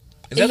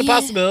 Is that a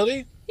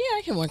possibility? Yeah,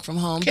 I can work from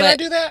home. Can I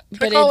do that?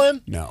 Can I call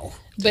in? No.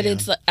 But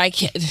it's like I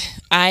can't.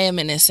 I am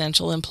an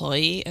essential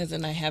employee, as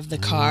in I have the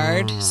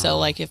card. So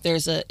like, if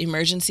there's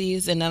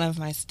emergencies and none of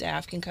my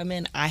staff can come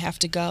in, I have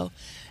to go,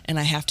 and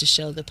I have to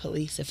show the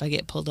police if I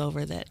get pulled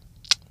over that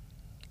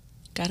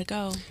gotta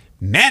go.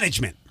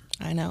 Management.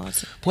 I know.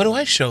 What do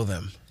I show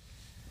them?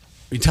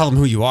 You tell them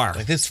who you are.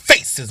 Like, this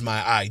face is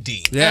my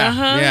ID.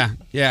 Yeah.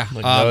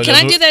 Like, no, Can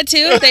I do that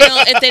too?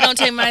 If they don't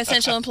take my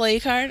essential employee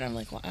card, I'm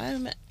like, well,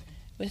 I'm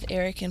with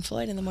Eric and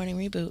Floyd in the morning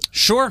reboot.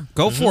 Sure,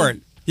 go for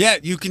it. Yeah,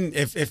 you can.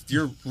 If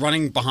you're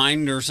running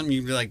behind or something,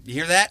 you'd be like, you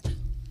hear that?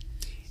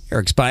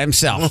 Eric's by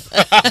himself.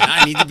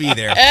 I need to be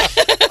there.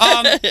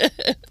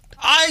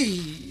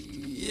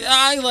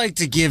 I like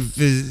to give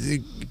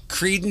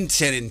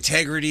credence and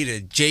integrity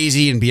to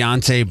Jay-Z and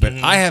Beyonce, but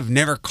I have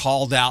never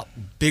called out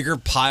bigger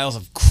piles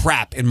of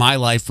crap in my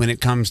life when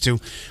it comes to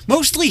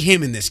mostly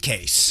him in this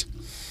case.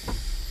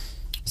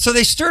 So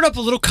they stirred up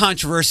a little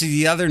controversy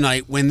the other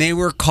night when they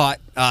were caught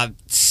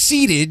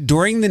seated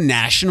during the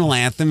national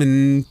anthem,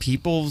 and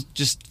people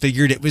just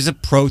figured it was a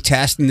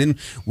protest, and then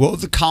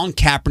wove the Colin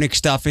Kaepernick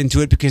stuff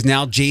into it because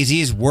now Jay-Z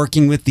is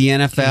working with the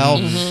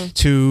NFL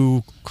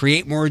to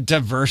create more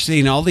diversity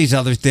and all these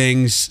other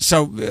things.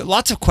 So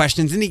lots of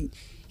questions, and he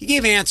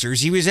gave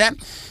answers. He was at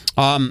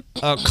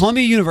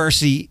Columbia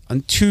University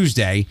on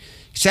Tuesday.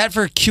 He sat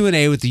for a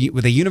Q&A with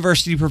a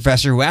university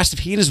professor who asked if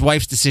he and his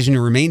wife's decision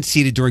to remain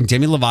seated during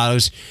Demi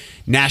Lovato's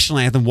national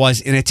anthem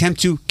was an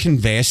attempt to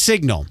convey a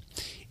signal.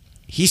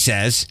 He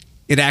says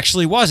it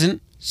actually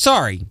wasn't.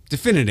 Sorry,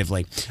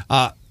 definitively.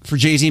 For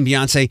Jay-Z and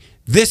Beyonce,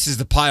 this is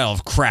the pile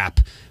of crap.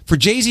 For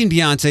Jay-Z and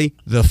Beyonce,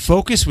 the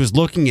focus was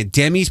looking at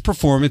Demi's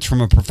performance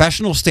from a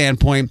professional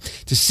standpoint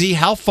to see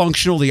how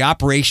functional the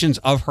operations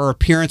of her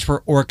appearance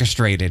were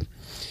orchestrated.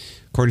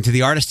 According to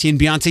the artist, he and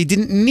Beyonce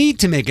didn't need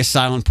to make a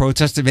silent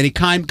protest of any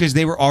kind because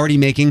they were already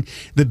making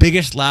the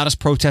biggest, loudest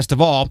protest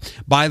of all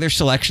by their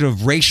selection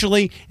of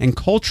racially and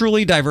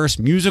culturally diverse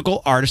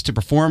musical artists to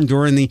perform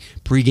during the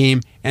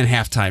pregame and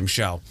halftime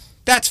show.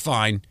 That's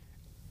fine.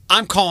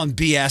 I'm calling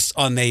BS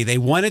on they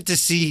wanted to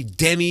see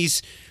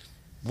Demi's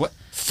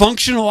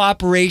functional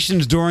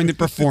operations during the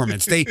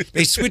performance. They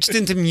switched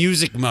into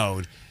music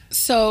mode.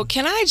 So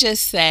can I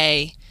just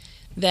say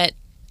that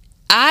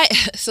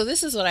so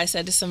this is what I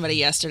said to somebody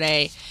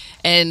yesterday,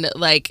 and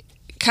like,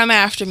 come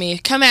at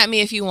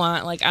me if you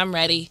want, like, I'm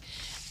ready.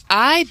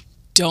 I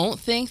don't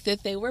think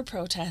that they were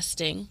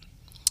protesting.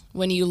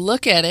 When you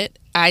look at it,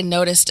 I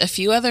noticed a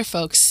few other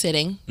folks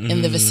sitting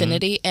in the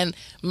vicinity, and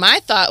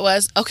my thought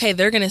was, okay,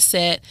 they're going to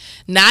sit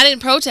not in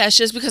protest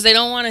just because they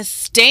don't want to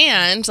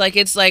stand. Like,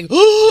 it's like,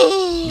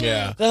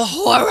 Yeah. the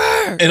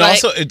horror. And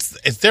Like, also, it's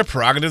their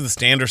prerogative to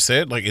stand or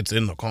sit. Like, it's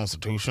in the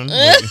Constitution.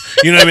 Like,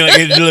 you know what I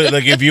mean?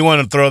 Like, if you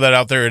want to throw that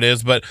out there, it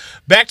is. But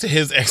back to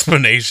his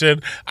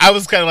explanation, I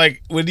was kind of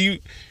like,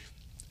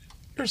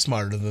 you're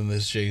smarter than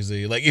this,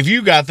 Jay-Z. Like, if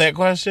you got that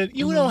question,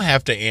 you don't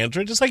have to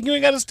answer it. Just like you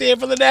ain't got to stand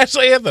for the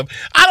national anthem.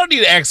 I don't need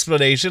an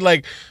explanation.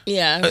 Like,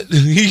 yeah.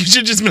 he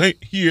should just be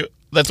like, yeah.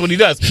 That's what he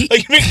does.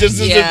 Like, this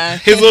is Yeah.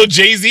 his little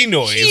Jay-Z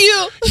noise.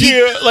 Yeah.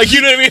 Yeah. Like,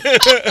 you know what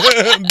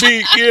I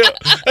mean? Yeah.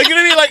 Like, you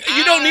know what I mean? Like,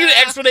 you don't need an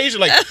explanation.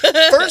 Like,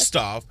 first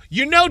off,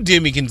 you know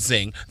Demi can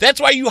sing. That's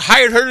why you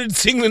hired her to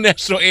sing the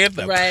national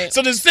anthem. Right.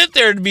 So to sit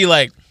there and be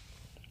like,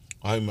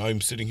 I'm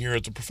sitting here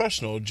as a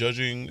professional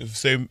judging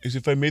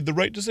if I made the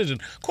right decision.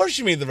 Of course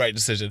you made the right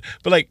decision.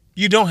 But, like,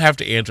 you don't have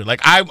to answer.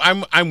 Like,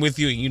 I'm with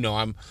you, and you know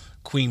I'm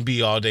Queen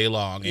Bee all day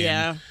long.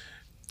 Yeah.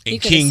 He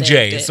And could've King saved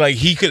J. it. It's like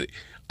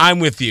I'm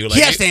with you. Like,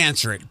 He has to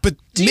answer it, but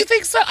do you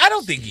think so? I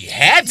don't think he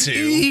had to.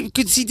 he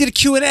did a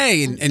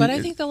Q&A. And But I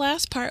think the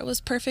last part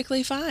was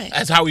perfectly fine.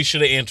 That's how he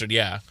should have answered,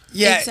 yeah.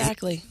 yeah,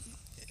 Exactly.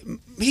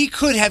 he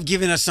could have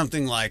given us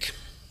something like,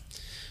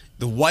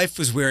 the wife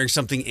was wearing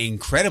something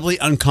incredibly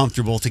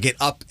uncomfortable to get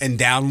up and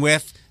down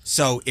with.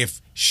 So if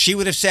she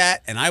would have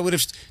sat and I would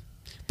have,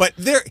 but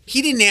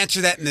he didn't answer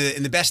that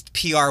in the best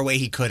PR way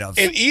he could have.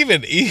 And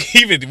even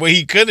what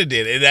he could have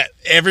did, and that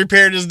every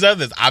parent has done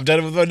this. I've done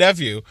it with my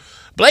nephew.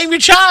 Blame your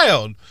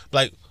child.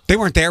 Like, They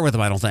weren't there with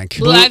him, I don't think.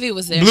 Blue Ivy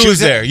was there. Blue was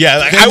there. Yeah.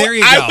 Like, Then there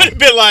you I go. would have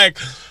been like,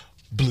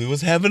 Blue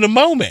was having a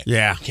moment.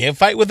 Yeah. Can't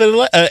fight with an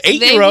They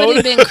 8-year-old. would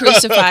have been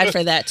crucified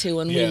for that too,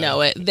 and we Yeah.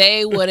 know it.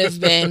 They would have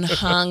been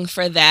hung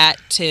for that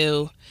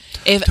too.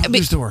 Don't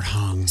use the word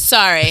hung.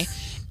 Sorry,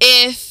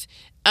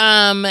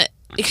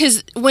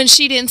 because when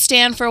she didn't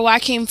stand for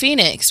Joaquin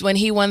Phoenix when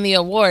he won the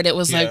award, it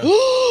was like,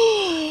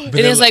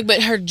 it is like,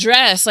 but her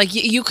dress, like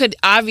you could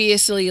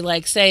obviously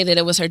like say that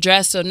it was her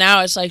dress. So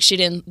now it's like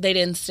they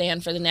didn't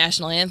stand for the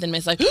national anthem.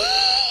 It's like,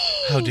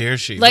 How dare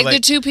she? like But, the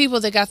two people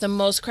that got the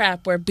most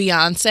crap were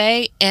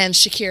Beyonce and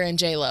Shakira and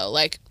J-Lo.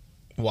 Like,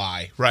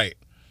 why? Right.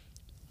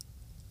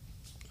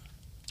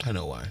 I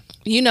know why.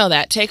 you know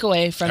that. Take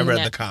away from I read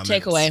that. the comments.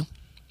 Take away.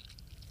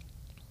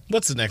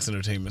 What's the next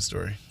entertainment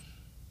story?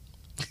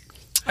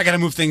 I got to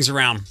move things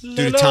around due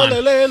to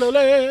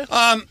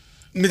time.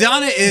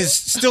 Madonna is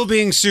still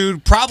being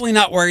sued, probably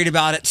not worried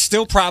about it,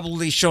 still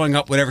probably showing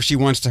up whatever she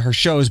wants to her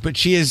shows, but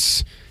she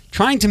is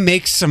trying to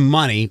make some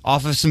money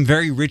off of some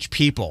very rich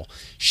people.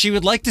 She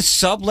would like to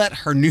sublet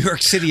her New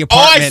York City Oh,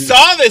 I apartment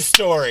saw this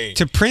story.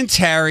 to Prince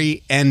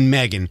Harry and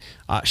Meghan.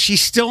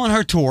 She's still on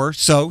her tour,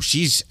 so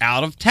she's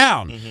out of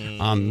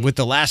town with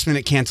the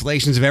last-minute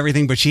cancellations of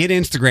everything, but she hit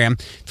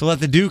Instagram to let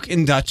the Duke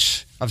and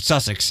Dutch of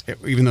Sussex,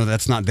 even though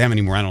that's not them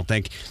anymore, I don't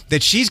think,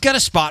 that she's got a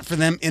spot for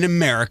them in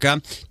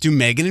America. Do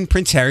Meghan and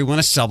Prince Harry want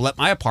to sublet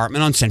my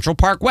apartment on Central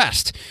Park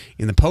West?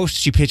 In the post,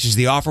 she pitches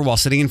the offer while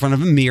sitting in front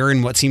of a mirror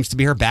in what seems to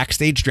be her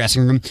backstage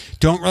dressing room.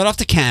 Don't run off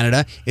to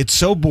Canada. It's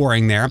so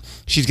boring there.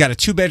 She's got a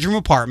 2-bedroom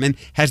apartment,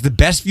 has the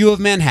best view of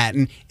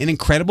Manhattan, an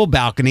incredible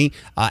balcony,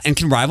 and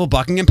can rival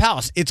Buckingham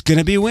Palace. It's going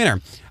to be a winner.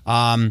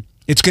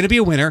 It's going to be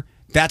a winner.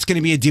 That's going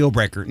to be a deal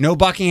breaker. No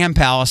Buckingham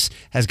Palace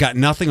has got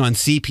nothing on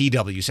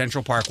CPW,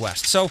 Central Park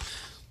West. So,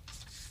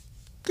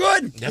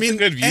 good. That's a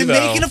good view, and though.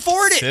 they can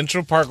afford it.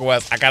 Central Park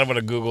West. I kind of want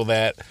to Google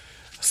that.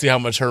 See how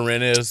much her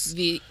rent is.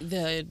 The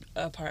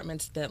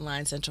apartments that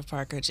line Central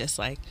Park are just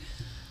like,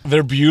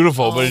 They're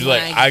beautiful, but it's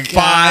like my I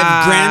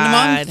God. $5,000 a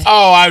month?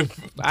 Oh, I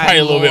probably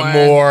a little bit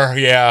more.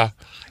 Yeah.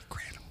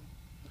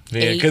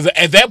 Yeah, $8,000. because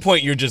at that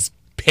point you're just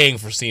paying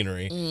for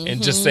scenery and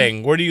Mm-hmm. just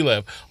saying, "Where do you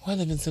live?" Oh, I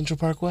live in Central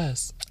Park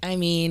West. I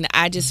mean,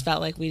 I just felt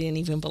like we didn't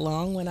even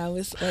belong when I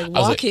was like was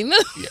like, walking.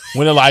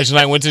 When Elijah and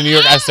I went to New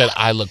York, I said,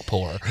 "I look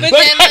poor." then,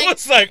 I like-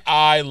 was like,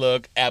 "I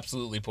look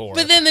absolutely poor."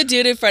 But then the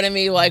dude in front of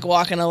me, like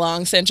walking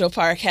along Central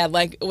Park,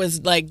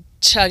 was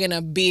chugging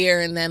a beer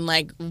and then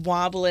like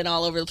wobbling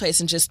all over the place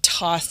and just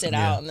tossed it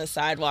out on the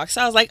sidewalk. So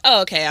I was like,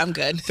 oh, okay, I'm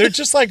good. they're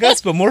just like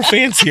us, but more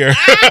fancier.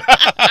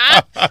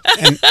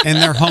 and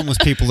they're homeless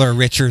people that are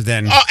richer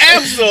than Oh,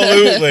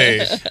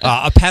 absolutely.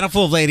 a panel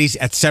full of ladies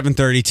at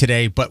 7:30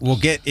 today. But we'll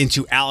get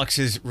into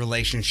Alex's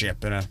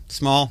relationship in a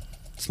small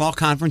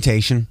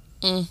confrontation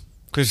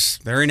because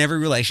they're in every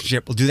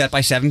relationship. We'll do that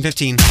by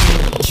 7:15.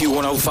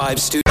 Q105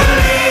 Studio.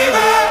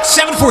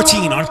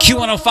 7:14 on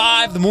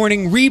Q105, the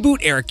morning reboot.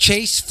 Eric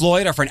Chase,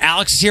 Floyd, our friend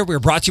Alex is here. We are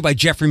brought to you by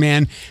Jeffrey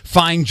Mann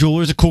Fine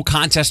Jewelers, a cool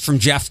contest from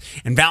Jeff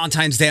and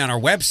Valentine's Day on our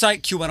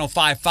website,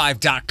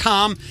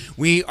 Q1055.com.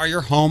 We are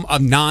your home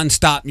of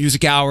nonstop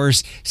music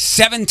hours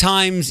 7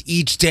 times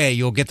each day.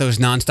 You'll get those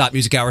nonstop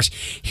music hours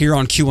here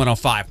on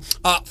Q105.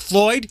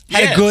 Floyd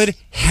had Yes. a good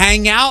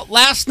hangout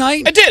last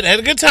night. I did. I had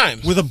a good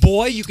time. With a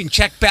boy. You can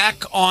check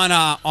back on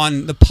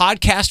the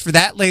podcast for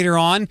that later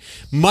on.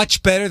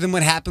 Much better than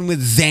what happened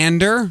with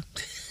Xander.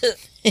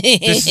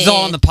 This is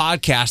all on the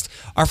podcast.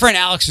 Our friend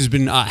Alex has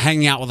been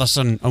hanging out with us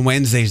on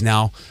Wednesdays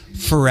now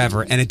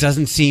forever, and it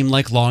doesn't seem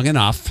like long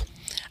enough.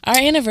 Our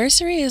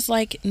anniversary is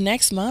like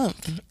next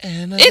month.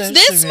 It's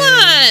this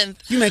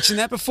month. You mentioned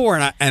that before,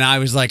 and I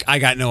was like, I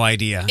got no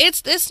idea.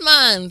 It's this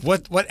month.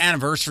 What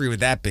anniversary would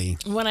that be?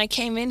 When I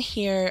came in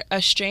here,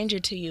 a stranger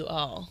to you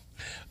all.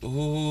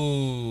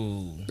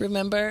 Ooh.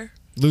 Remember?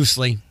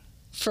 Loosely.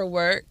 For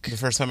work. The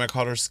first time I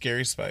called her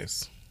Scary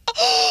Spice.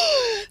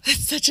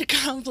 That's such a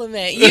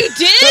compliment. You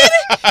did?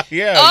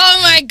 Yeah. Oh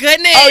my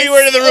goodness. Oh, you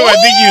were in the room. I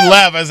think Ooh. you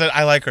left. I said,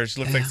 I like her. She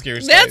looks like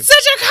Scary Spice. That's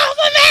such a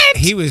compliment.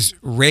 He was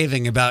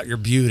raving about your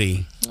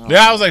beauty.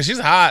 Yeah, I was like, she's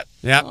hot.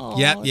 Yep.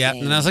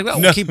 And I was like,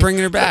 well, we'll keep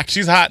bringing her back.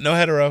 She's hot. No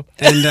hetero.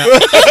 And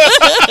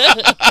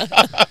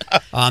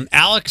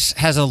Alex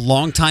has a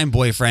longtime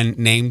boyfriend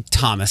named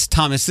Thomas.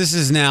 Thomas, this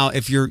is now,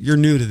 if you're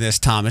new to this,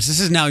 Thomas, this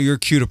is now your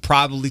cue to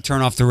probably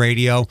turn off the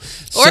radio.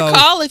 Or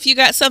call if you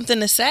got something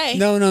to say.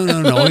 No.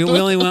 we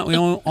only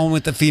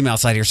went the female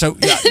side here. So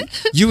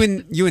you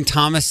and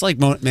Thomas, like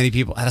many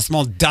people, had a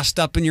small dust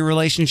up in your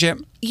relationship.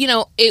 You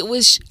know,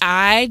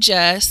 I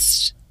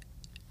just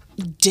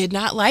did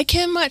not like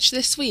him much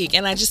this week.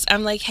 And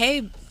I'm like,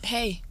 hey,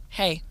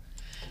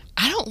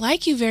 I don't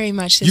like you very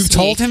much this week. You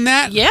told him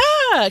that? Yeah,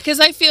 because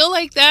I feel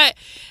like that.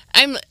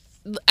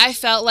 I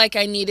felt like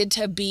I needed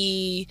to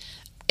be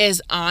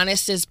as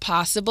honest as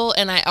possible,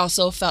 and I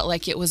also felt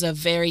like it was a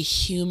very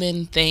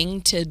human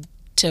thing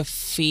to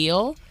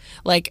feel.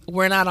 Like,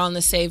 we're not on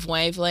the same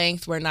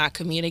wavelength, we're not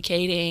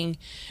communicating,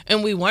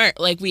 and we weren't.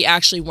 Like, we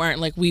actually weren't.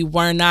 Like, we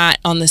were not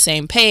on the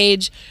same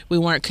page, we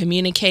weren't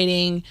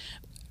communicating.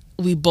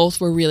 We both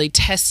were really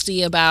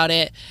testy about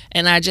it,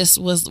 and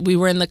we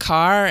were in the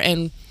car,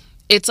 and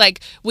it's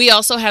like we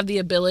also have the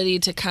ability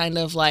to kind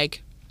of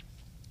like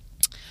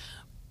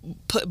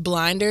put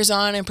blinders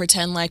on and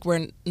pretend like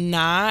we're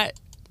not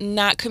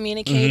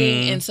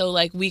communicating. And so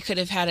like we could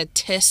have had a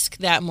tisk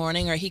that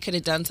morning, or he could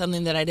have done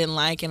something that I didn't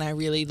like and I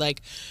really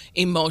like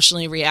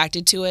emotionally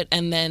reacted to it,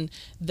 and then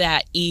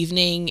that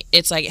evening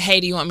it's like, hey,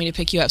 do you want me to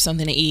pick you up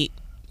something to eat,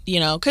 you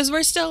know, because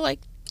we're still like,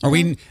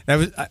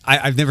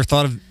 I've never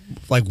thought of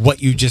like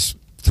what you just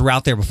threw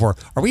out there before.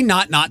 Are we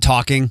not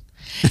talking?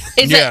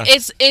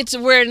 It's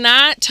we're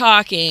not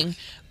talking,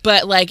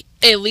 but like,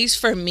 at least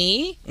for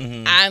me,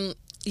 I'm,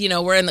 you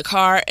know, we're in the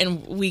car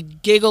and we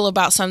giggle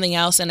about something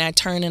else, and I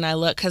turn and I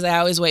look, because I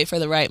always wait for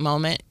the right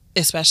moment.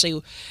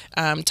 Especially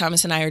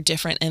Thomas and I are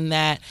different in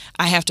that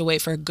I have to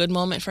wait for a good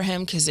moment for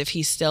him, because if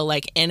he's still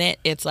like in it,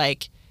 it's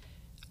like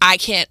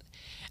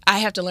I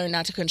have to learn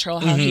not to control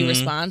how he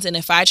responds. And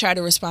if I try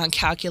to respond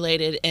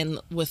calculated and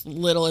with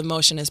little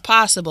emotion as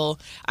possible,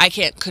 I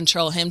can't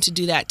control him to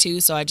do that too.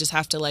 So I just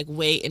have to like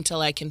wait until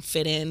I can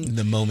fit in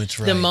The moment's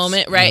right. the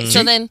moment, right?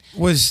 So then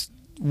Was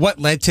what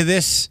led to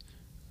this,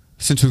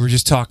 since we were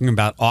just talking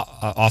about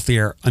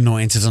off-the-air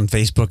annoyances on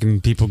Facebook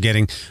and people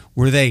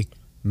were they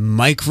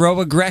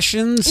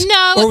microaggressions?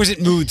 No. Or was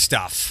it mood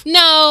stuff?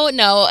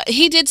 No,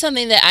 he did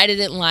something that I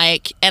didn't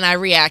like and I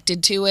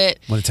reacted to it.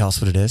 Want to tell us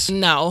what it is?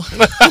 No,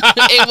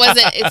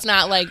 it's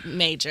not like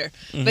major,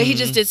 but he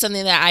just did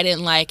something that I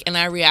didn't like and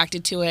I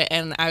reacted to it,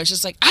 and I was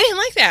just like, I didn't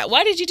like that.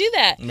 Why did you do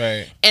that?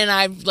 Right.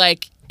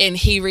 And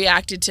he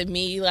reacted to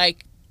me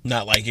like,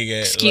 Not liking it.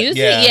 excuse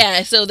me?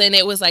 Yeah. So then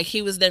it was like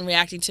he was then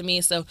reacting to me.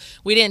 So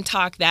we didn't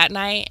talk that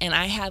night, and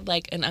I had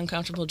like an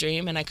uncomfortable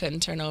dream, and I couldn't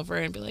turn over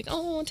and be like,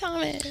 "Oh,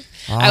 Thomas."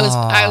 I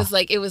was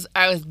like,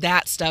 I was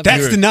that stubborn.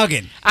 That's the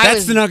nugget.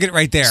 That's the nugget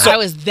right there. I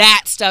was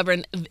that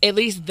stubborn, at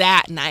least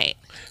that night.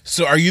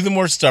 So are you the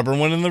more stubborn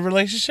one in the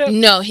relationship?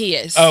 No, he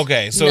is.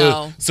 Okay, so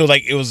No. so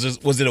like it was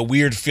it a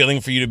weird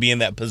feeling for you to be in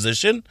that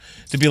position,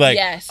 to be like,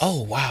 Yes.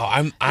 oh wow,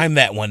 I'm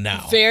that one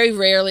now. Very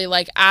rarely,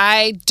 like,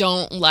 I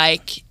don't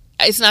like.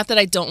 It's not that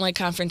I don't like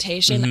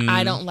confrontation.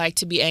 I don't like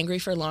to be angry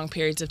for long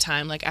periods of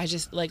time. Like, I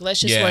just like, let's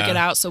just work it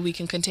out so we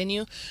can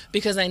continue,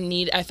 because I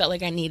felt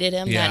like I needed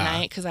him that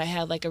night, because I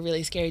had like a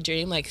really scary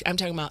dream. Like, I'm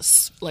talking about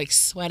like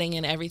sweating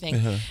and everything,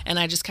 and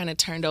I just kind of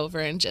turned over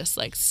and just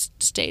like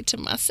stayed to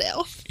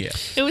myself. Yeah.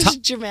 It was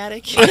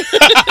dramatic.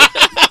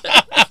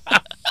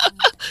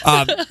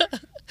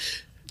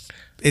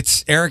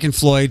 It's Eric and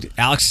Floyd.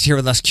 Alex is here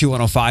with us,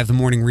 Q105, the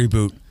morning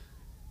reboot.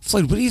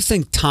 Floyd, what do you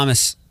think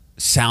Thomas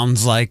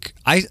sounds like?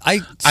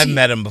 I've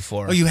met him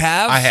before. Oh, you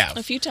have? I have.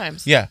 A few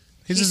times. Yeah.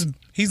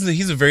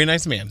 He's a very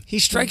nice man. He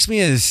strikes me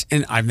as,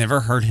 and I've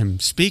never heard him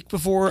speak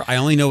before. I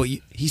only know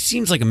he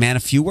seems like a man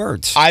of few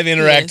words. I've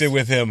interacted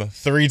with him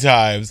 3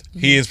 times.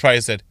 He has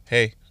probably said,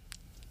 "Hey,"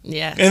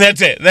 Yeah. and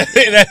that's it.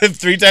 That's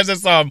 3 times I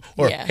saw him,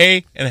 or Yeah.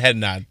 "Hey," and a head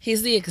nod.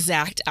 He's the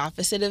exact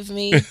opposite of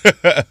me.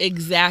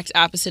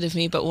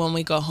 But when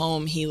we go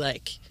home, he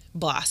like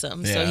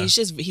blossoms. Yeah.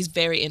 So he's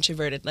very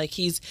introverted. Like,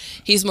 he's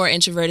more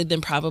introverted than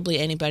probably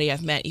anybody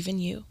I've met, even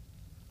you.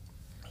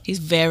 He's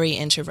very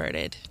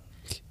introverted.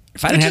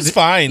 If I didn't Which have is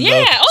fine,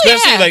 Yeah, though. oh,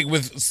 Especially yeah. like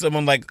with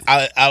someone like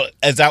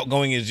as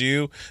outgoing as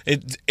you,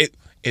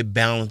 it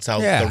balances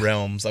out Yeah. the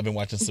realms. I've been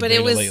watching But Sabrina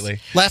it was- lately.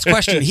 Last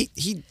question.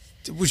 He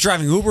was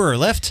driving Uber or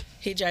Lyft?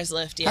 He drives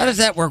Lyft. Yeah. How does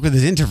that work with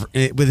his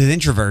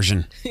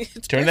introversion?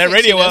 Turn that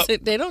radio up.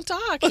 They don't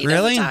talk. He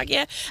Really? doesn't talk.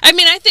 Yeah. I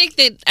mean, I think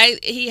that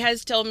he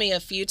has told me a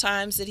few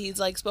times that he's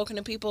like spoken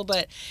to people,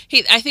 but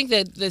I think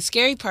that the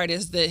scary part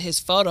is that his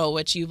photo,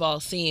 which you've all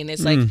seen,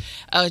 is like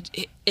a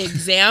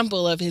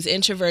example of his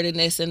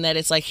introvertedness, and that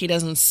it's like he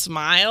doesn't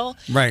smile,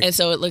 Right. And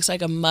so it looks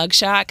like a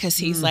mugshot because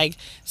he's like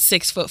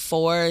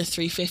 6'4",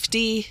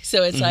 350.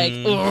 So it's like,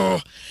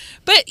 ugh.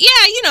 But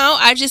yeah,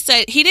 I just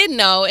said he didn't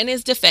know. In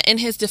his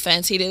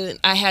defense, he didn't.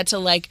 I had to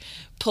like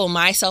pull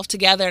myself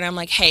together, and I'm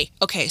like, hey,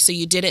 okay, so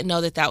you didn't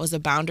know that was a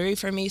boundary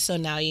for me, so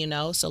now you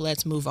know. So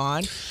let's move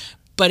on.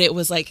 But it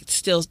was like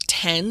still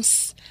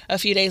tense a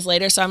few days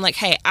later. So I'm like,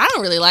 hey, I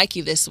don't really like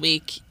you this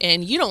week,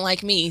 and you don't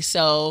like me,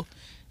 so.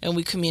 And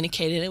we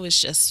communicated. It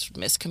was just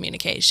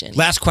miscommunication.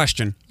 Last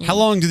question. How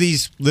long do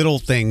these little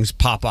things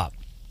pop up?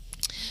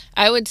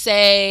 I would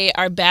say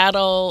our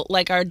battle,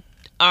 like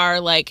our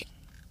like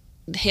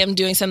him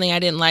doing something I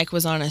didn't like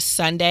was on a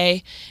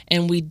Sunday,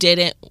 and we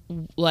didn't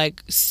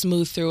like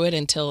smooth through it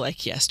until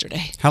like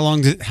yesterday. How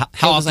long?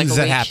 How often like does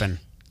a that week. happen?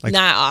 Like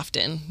Not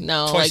often.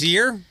 No. twice a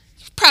year?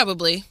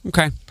 Probably.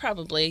 Okay.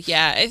 Probably.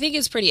 Yeah. I think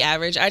it's pretty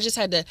average. I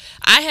had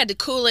to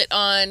cool it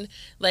on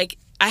like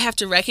I have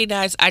to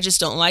recognize I just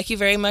don't like you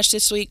very much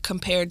this week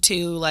compared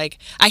to like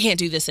I can't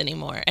do this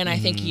anymore. And I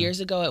think years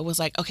ago it was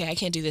like, okay, I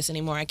can't do this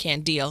anymore. I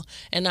can't deal.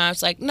 And now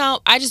it's like, no,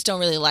 I just don't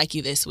really like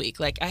you this week.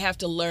 Like I have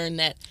to learn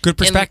that. Good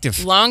perspective.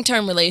 In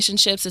long-term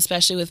relationships,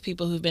 especially with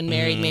people who've been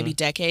married maybe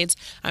decades,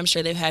 I'm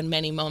sure they've had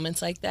many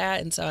moments like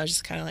that. And so I was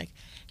just kind of like,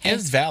 hey.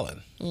 It's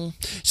valid.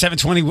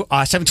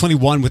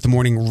 721 with the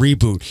morning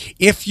reboot.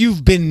 If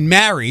you've been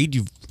married,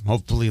 you've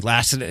hopefully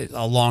lasted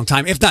a long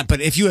time. If not, but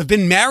if you have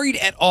been married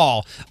at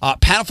all,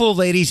 Panel Full of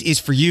Ladies is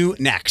for you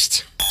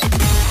next.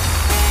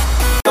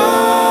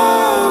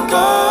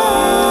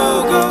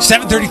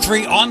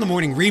 7:33 on the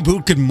morning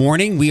reboot. Good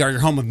morning. We are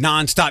your home of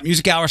non-stop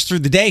music hours through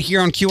the day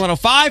here on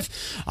Q105.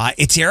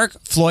 It's Eric,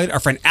 Floyd, our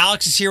friend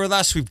Alex is here with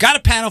us. We've got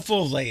a panel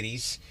full of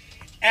ladies.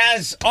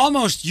 As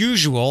almost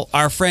usual,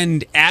 our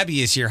friend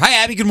Abby is here. Hi,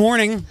 Abby. Good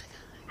morning.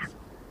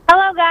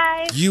 Hello,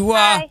 guys. You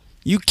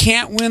you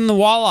can't win the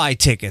walleye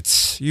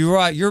tickets. You're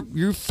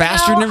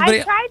faster than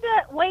everybody. I tried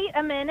to wait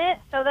a minute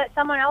so that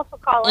someone else will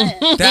call in.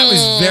 That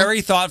was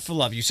very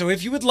thoughtful of you. So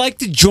if you would like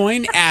to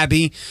join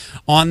Abby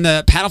on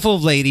the panel full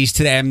of ladies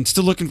today, I'm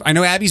still looking. I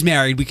know Abby's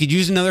married. We could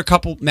use another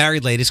couple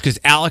married ladies because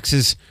Alex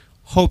is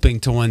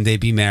hoping to one day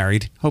be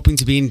married, hoping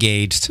to be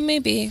engaged.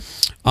 Maybe.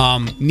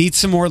 Need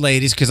some more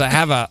ladies because I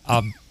have a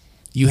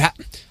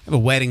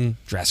wedding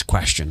dress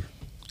question.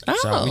 Oh.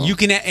 So you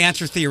can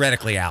answer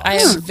theoretically, Alex. I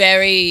am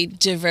very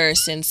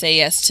diverse and say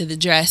yes to the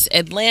dress.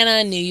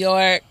 Atlanta, New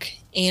York,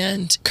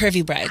 and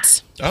Curvy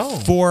Brides.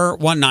 Oh.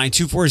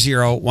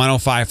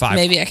 419-240-1055.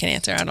 Maybe I can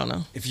answer. I don't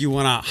know. If you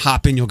want to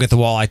hop in, you'll get the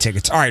walleye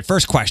tickets. All right,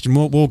 first question.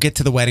 We'll get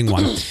to the wedding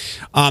one.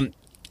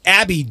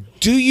 Abby,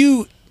 do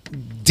you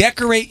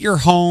decorate your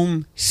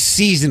home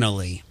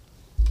seasonally?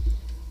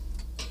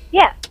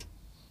 Yes.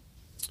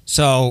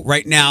 So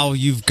right now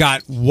you've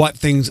got what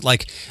things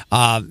like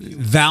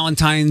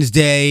Valentine's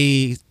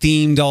Day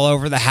themed all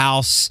over the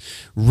house,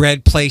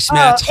 red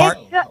placemats, heart.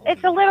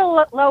 It's a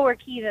little lower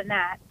key than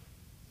that.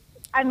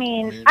 I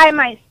mean, I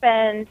might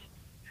spend.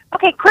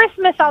 Okay,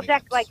 Christmas I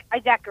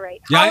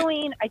decorate. Yeah,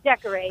 Halloween I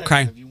decorate.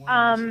 Okay.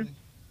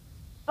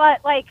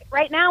 But like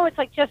right now it's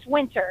like just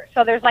winter,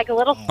 so there's like a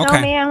little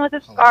snowman with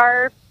a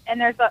scarf, and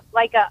there's an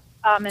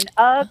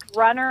UGG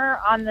runner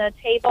on the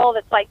table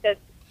that's like this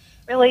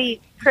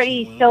really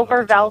pretty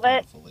silver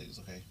velvet.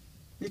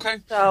 Okay.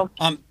 So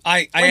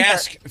I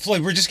ask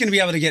Floyd. We're just going to be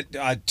able to get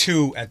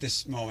two at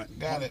this moment.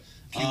 Got it.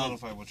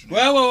 Q105, what's your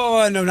name?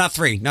 Whoa, no, not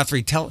three.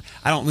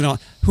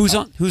 Who's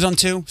on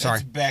two? Sorry.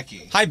 It's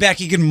Becky. Hi,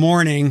 Becky. Good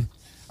morning.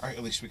 All right,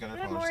 at least we got our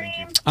Good callers. Thank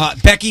you. morning.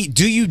 Becky,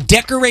 do you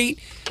decorate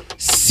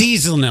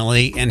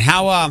seasonally, and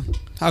how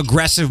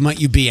aggressive might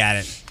you be at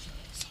it?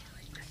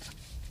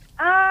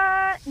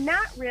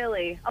 Not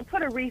really. I'll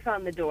put a wreath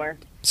on the door.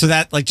 So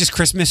that like just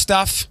Christmas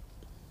stuff?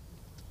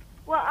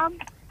 Well, I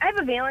have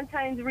a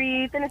Valentine's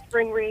wreath and a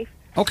spring wreath.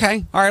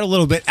 Okay. All right, a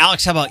little bit.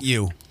 Alex, how about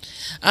you?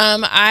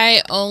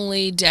 I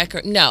only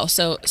decorate. No,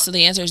 so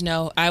the answer is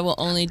no. I will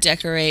only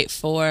decorate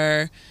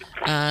for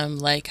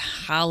like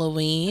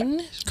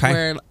Halloween,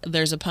 where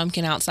there's a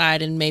pumpkin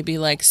outside and maybe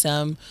like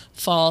some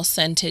fall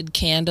scented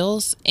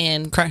candles,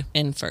 and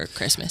for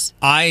Christmas.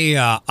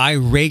 I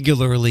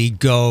regularly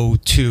go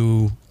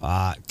to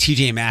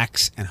TJ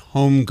Maxx and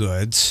Home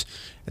Goods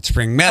at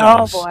Spring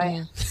Meadows. Oh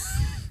boy.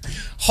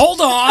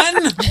 Hold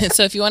on.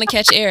 So if you want to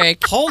catch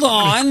Eric, hold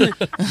on.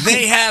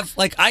 They have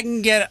I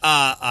can get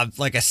a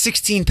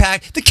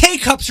 16-pack. The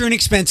K-cups are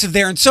inexpensive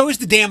there, and so is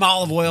the damn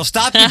olive oil.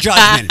 Stop your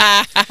judgment.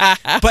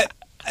 But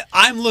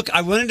I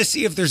wanted to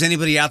see if there's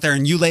anybody out there,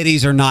 and you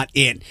ladies are not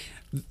it.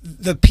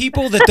 The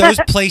people that those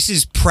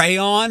places prey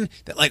on,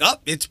 that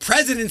it's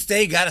President's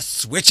Day, got to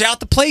switch out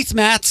the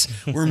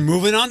placemats. We're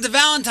moving on to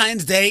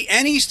Valentine's Day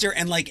and Easter,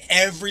 and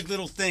every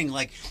little thing.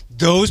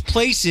 Those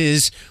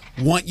places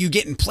want you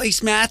getting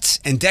placemats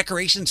and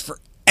decorations for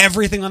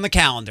everything on the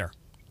calendar.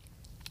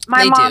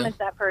 My They mom do. is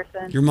that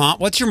person. Your mom.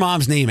 What's your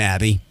mom's name,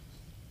 Abby?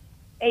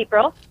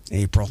 April.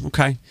 April.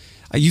 Okay.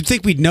 You'd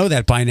think we'd know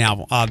that by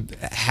now.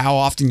 How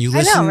often you I know,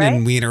 listen right?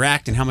 and we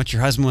interact, and how much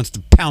your husband wants to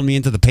pound me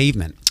into the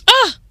pavement.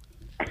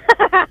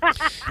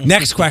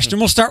 Next question.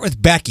 We'll start with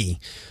Becky.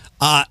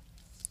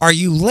 Are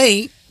you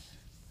late,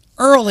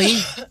 early,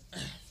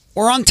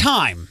 or on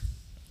time?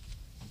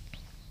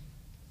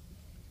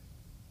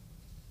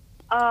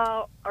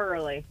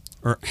 Early.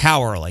 Or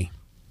how early?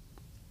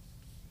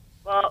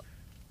 Well,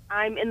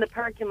 I'm in the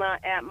parking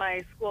lot at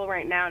my school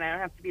right now, and I don't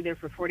have to be there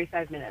for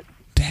 45 minutes.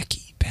 Becky.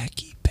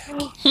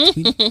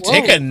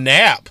 Take a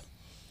nap.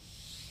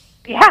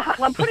 Yeah.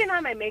 Well, I'm putting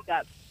on my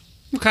makeup.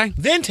 Okay.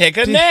 Then take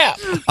a nap.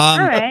 All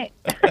right.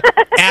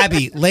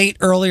 Abby, late,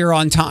 early, or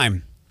on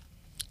time?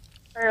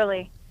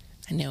 Early.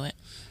 I knew it.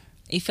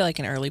 You feel like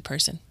an early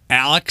person.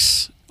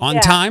 Alex, on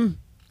Yeah. time?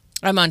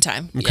 I'm on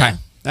time. Okay.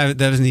 Yeah.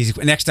 That was an easy.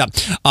 Next up,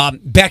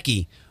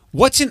 Becky,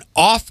 what's an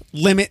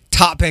off-limit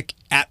topic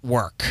at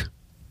work?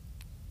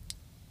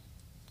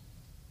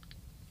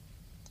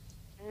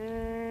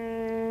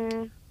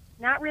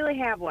 Not really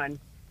have one.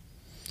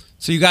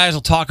 So you guys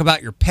will talk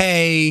about your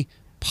pay,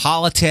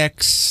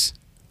 politics,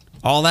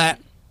 all that?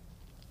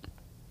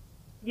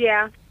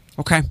 Yeah.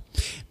 Okay.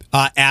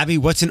 Abby,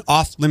 what's an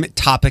off-limit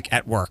topic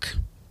at work?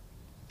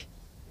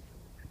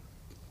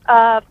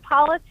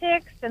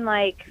 Politics and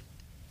like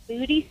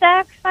booty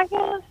sex, I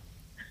guess.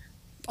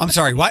 I'm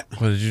sorry, what?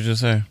 What did you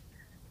just say?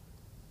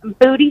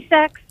 Booty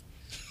sex.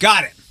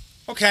 Got it.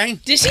 Okay.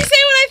 Did she say what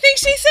I think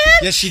she said?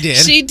 Yes, she did.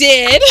 She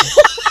did.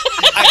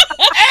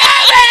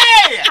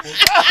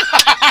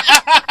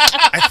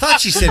 I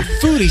thought she said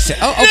foodie sex.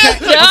 Oh, okay.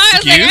 No, I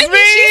was like, I think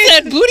she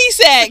said booty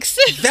sex.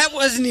 That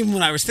wasn't even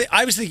what I was thinking.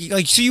 I was thinking,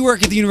 like, so you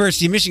work at the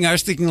University of Michigan. I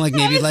was thinking, like,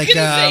 maybe like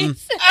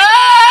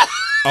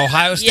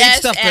Ohio State Yes,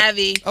 stuff. But,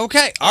 Abby.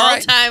 okay, all right.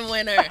 All-time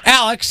winner.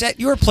 Alex, at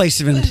your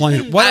place of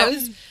employment, what I are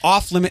was-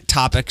 off-limit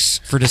topics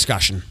for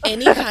discussion?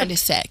 Any kind of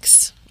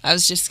sex. I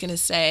was just going to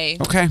say.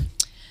 Okay.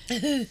 You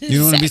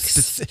don't want to be Sex.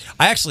 specific.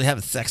 I actually have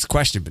a sex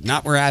question, but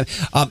not where I.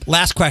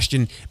 Last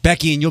question,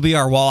 Becky, and you'll be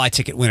our walleye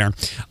ticket winner.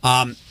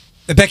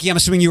 Becky, I'm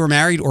assuming you were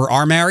married or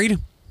are married.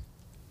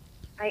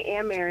 I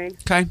am married.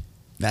 Okay,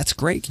 that's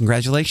great.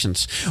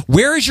 Congratulations.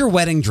 Where is your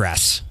wedding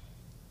dress?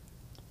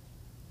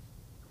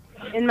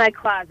 In my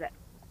closet.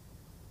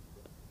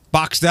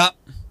 Boxed up.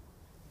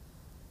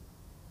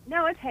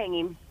 No, it's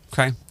hanging.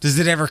 Okay. Does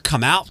it ever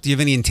come out? Do you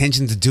have any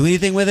intention to do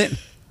anything with it?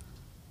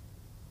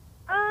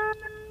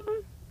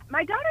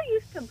 My daughter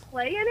used to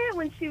play in it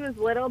when she was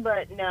little,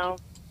 but no.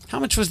 How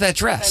much was that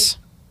dress?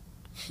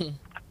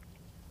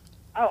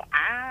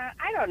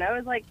 I don't know. It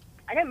was like,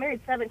 I got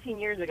married 17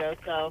 years ago,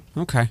 so.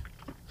 Okay.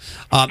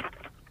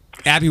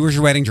 Abby, where's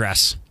your wedding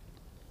dress?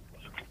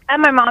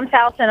 At my mom's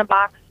house in a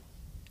box.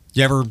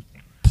 You ever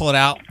pull it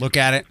out, look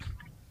at it?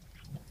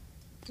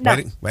 No.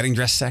 Wedding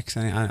dress sex?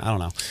 I don't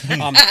know.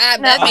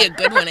 That'd be a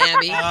good one,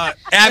 Abby.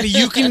 Abby,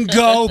 you can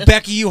go.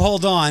 Becky, you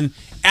hold on.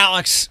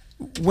 Alex,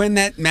 when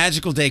that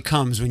magical day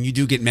comes, when you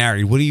do get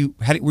married, where do you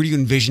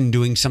envision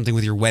doing something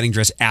with your wedding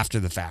dress after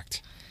the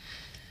fact?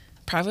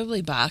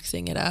 Probably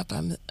boxing it up.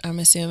 I'm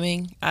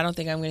assuming. I don't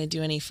think I'm going to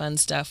do any fun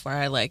stuff where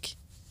I like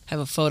have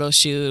a photo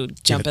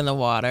shoot, jump in the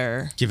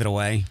water. Give it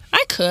away.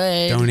 I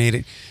could Donate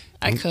it.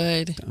 I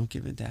could. Don't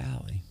give it to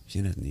Allie.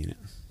 She doesn't need it.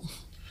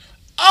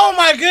 Oh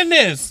my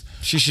goodness!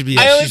 She should be.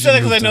 I she only should said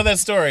that move because I know to- that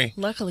story.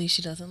 Luckily,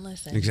 she doesn't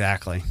listen.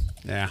 Exactly.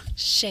 Yeah.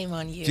 Shame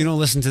on you. If you don't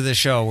listen to this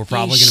show, we're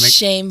probably You going to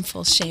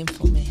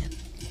shameful man.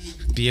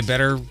 be a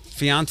better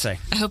fiance.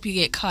 I hope you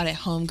get caught at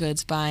Home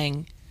Goods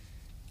buying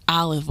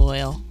olive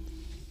oil.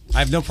 I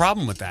have no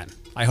problem with that.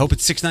 I hope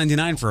it's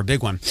 $6.99 for a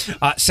big one.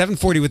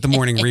 7:40 with the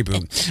morning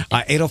reboot.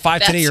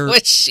 8:05 today. That's Your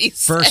what she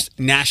said. first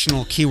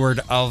national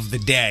keyword of the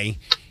day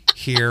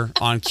here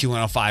on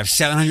Q105.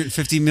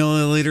 750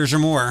 milliliters or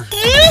more.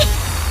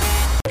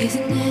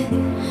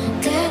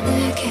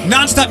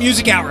 Nonstop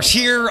music hours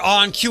here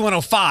on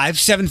Q105.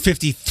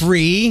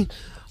 7:53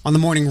 on the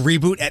morning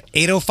reboot at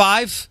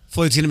 8:05.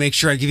 Floyd's going to make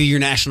sure I give you your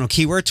national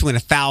keyword to win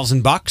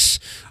 $1,000.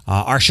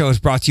 Our show is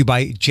brought to you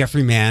by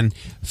Jeffrey Mann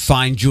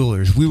Fine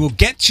Jewelers. We will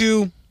get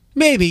to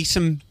maybe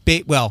some,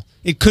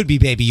 it could be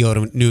Baby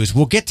Yoda news.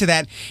 We'll get to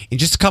that in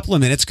just a couple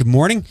of minutes. Good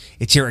morning.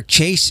 It's Eric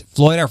Chase.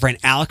 Floyd, our friend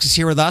Alex is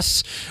here with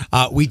us.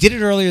 We did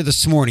it earlier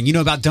this morning. You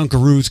know about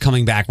Dunkaroos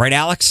coming back, right,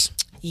 Alex?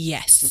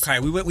 Yes. Okay,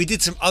 we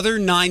did some other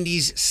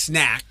 90s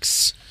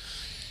snacks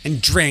and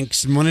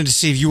drinks and wanted to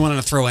see if you wanted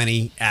to throw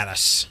any at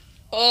us.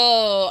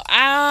 Oh,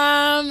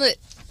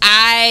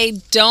 I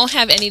don't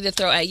have any to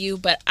throw at you,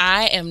 but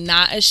I am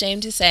not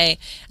ashamed to say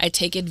I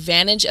take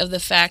advantage of the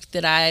fact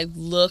that I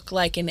look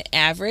like an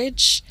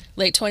average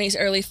late 20s,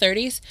 early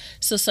 30s.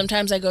 So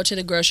sometimes I go to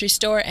the grocery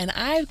store and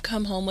I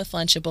come home with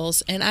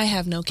Lunchables and I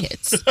have no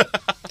kids.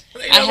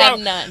 I have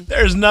none.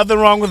 There's nothing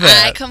wrong with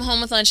that. I come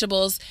home with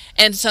Lunchables,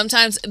 and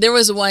sometimes there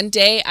was one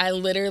day I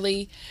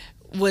literally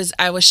was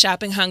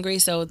shopping hungry,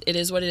 so it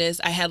is what it is.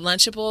 I had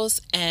Lunchables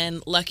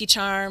and Lucky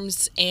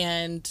Charms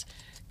and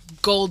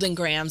Golden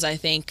Grams, I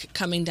think,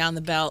 coming down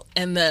the belt,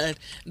 and the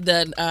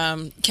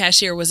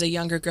cashier was a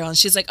younger girl, and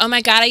she's like, "Oh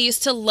my God, I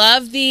used to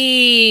love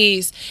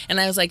these," and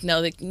I was like,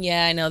 "No,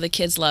 yeah, I know the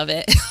kids love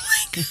it."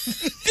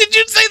 Did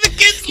you say the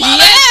kids love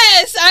it?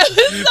 Yes, I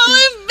was so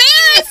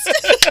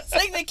embarrassed. It's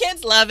like the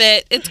kids love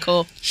it. It's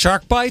cool.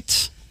 Shark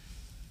bites?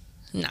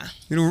 Nah,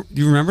 You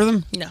remember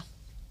them? no.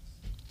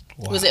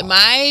 Was it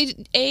my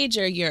age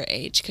or your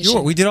age?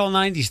 We did all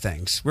 90s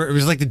things. It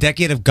was like the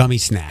decade of gummy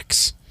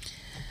snacks.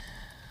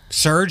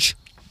 Surge?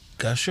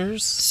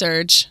 Gushers?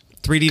 Surge.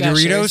 3D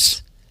Gushers.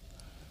 Doritos?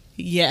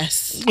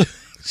 Yes.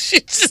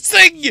 She's just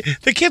saying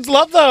the kids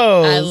love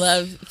those. I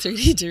love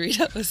 3D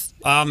Doritos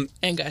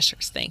and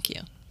Gushers. Thank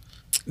you.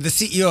 The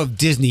CEO of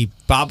Disney,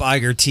 Bob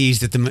Iger,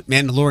 teased that The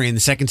Mandalorian, the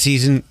second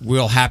season,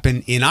 will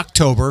happen in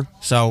October,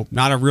 so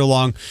not a real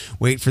long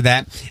wait for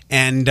that.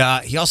 And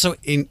he also,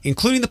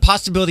 including the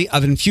possibility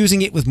of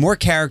infusing it with more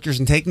characters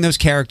and taking those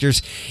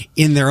characters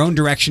in their own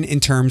direction in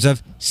terms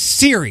of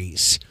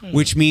series,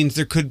 which means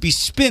there could be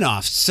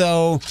spin-offs.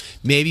 So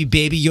maybe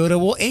Baby Yoda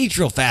will age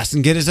real fast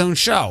and get his own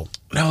show.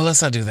 No,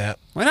 let's not do that.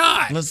 Why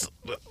not? Let's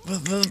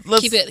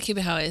keep it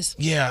how it is.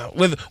 Yeah,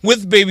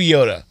 with Baby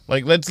Yoda.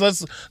 Like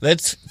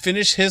let's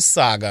finish his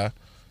saga,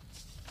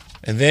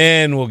 and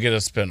then we'll get a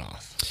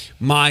spinoff.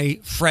 My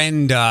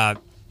friend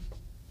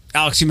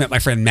Alex, you met my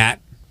friend Matt,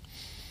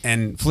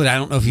 and Flint. I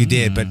don't know if you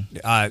did, but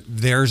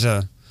there's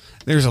a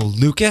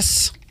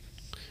Lucas,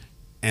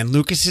 and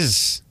Lucas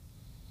is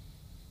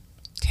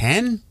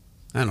 10.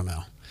 I don't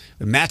know,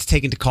 but Matt's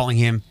taken to calling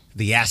him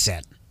the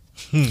asset.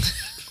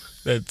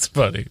 That's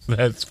funny.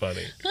 He's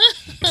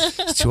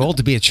too old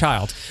to be a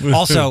child.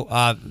 Also,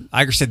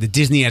 Iger said that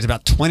Disney has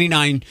about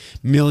 29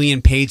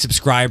 million paid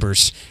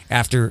subscribers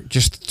after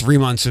just 3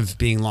 months of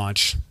being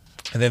launched.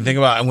 And then think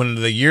about when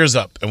the year's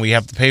up and we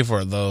have to pay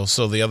for it, though.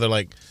 So the other,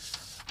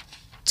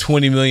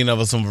 20 million of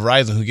us on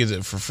Verizon who gets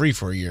it for free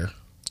for a year.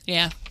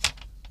 Yeah.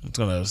 It's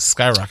going to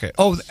skyrocket.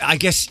 Oh, I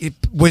guess,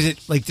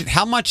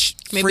 how much?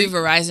 Maybe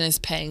Verizon is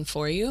paying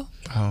for you.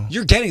 Oh.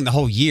 You're getting the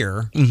whole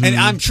year. Mm-hmm. And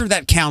I'm sure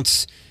that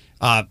counts...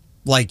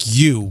 like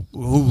you,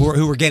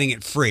 who are getting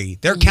it free.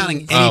 They're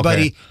counting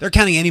anybody. Okay. They're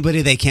counting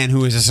anybody they can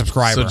who is a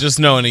subscriber. So just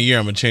know in a year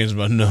I'm gonna change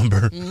my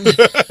number.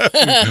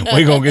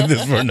 We gonna get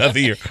this for another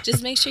year.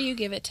 Just make sure you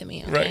give it to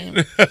me, okay?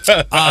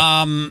 Right.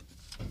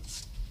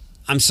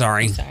 I'm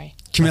sorry. Sorry.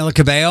 Camila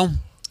Cabello.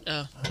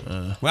 Oh.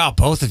 Wow,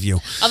 both of you.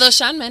 Although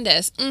Shawn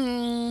Mendes.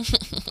 Don't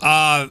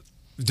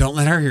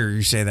let her hear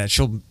you say that.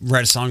 She'll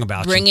write a song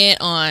about Bring you. it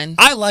on.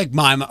 I like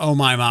My Oh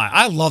My My.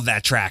 I love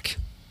that track.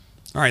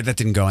 All right, that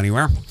didn't go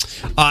anywhere.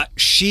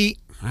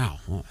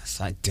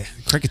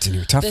 Crickets in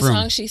here. Tough the room.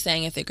 song she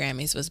sang at the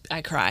Grammys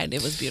I cried.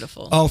 It was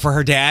beautiful. Oh, for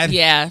her dad?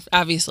 Yeah,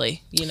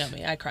 obviously. You know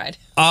me. I cried.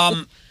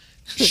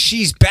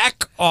 She's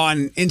back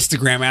on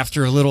Instagram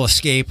after a little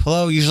escape.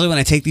 Hello, usually when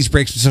I take these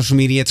breaks from social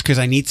media, it's because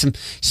I need some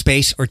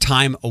space or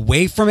time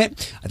away from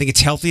it. I think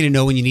it's healthy to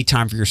know when you need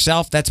time for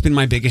yourself. That's been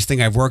my biggest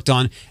thing I've worked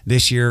on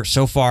this year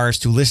so far, is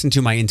to listen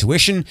to my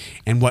intuition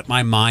and what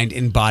my mind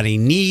and body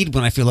need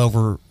when I feel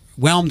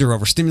overwhelmed or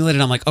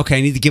overstimulated. I'm like, okay,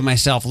 I need to give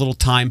myself a little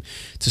time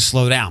to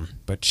slow down.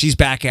 But she's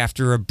back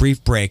after a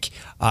brief break.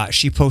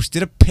 She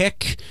posted a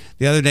pic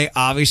the other day,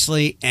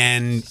 obviously,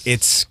 and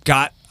it's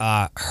got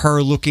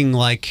her looking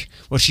like,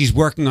 well, she's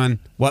working on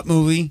what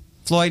movie,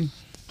 Floyd?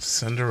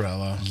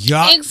 Cinderella.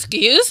 Yup.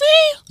 Excuse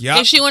me?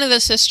 Yep. Is she one of the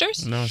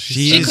sisters? No,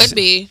 she could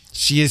be.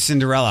 She is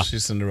Cinderella.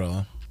 She's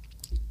Cinderella.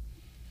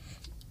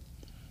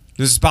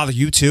 Does this bother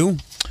you too?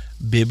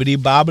 Bibbity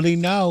bobbity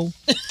no.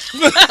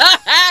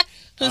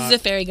 Who's the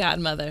fairy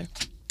godmother?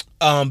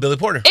 Billy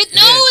Porter. Is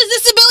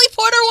this a Billy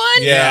Porter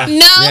one? Yeah.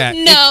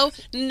 No.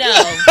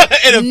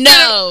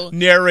 No.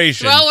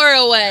 Narration. Throw her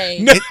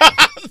away.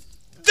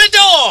 The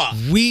door.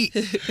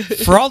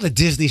 For all the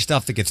Disney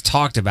stuff that gets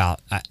talked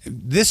about,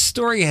 this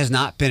story has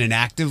not been an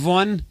active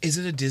one. Is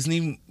it a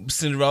Disney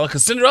Cinderella?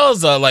 Because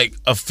Cinderella's like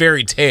a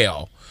fairy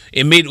tale.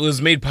 It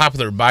was made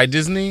popular by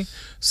Disney.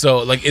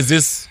 So, is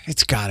this...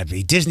 It's got to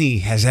be. Disney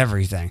has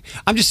everything.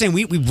 I'm just saying,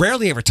 we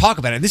rarely ever talk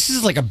about it. This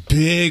is like a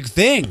big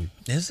thing.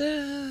 Is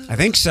it? I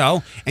think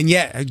so. And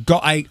yet,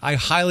 I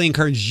highly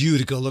encourage you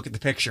to go look at the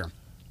picture.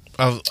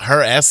 Of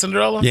her as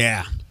Cinderella?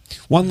 Yeah.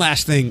 One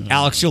last thing.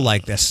 Alex, you'll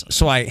like this.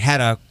 So I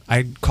had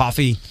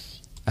coffee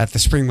at the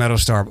Spring Meadow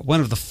Star,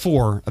 one of the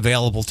 4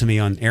 available to me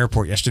on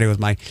airport yesterday with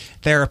my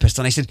therapist.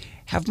 And I said,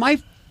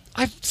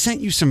 I've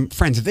sent you some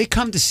friends. Have they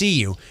come to see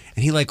you?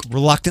 And he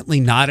reluctantly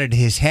nodded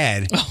his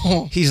head.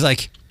 Oh. He's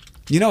like,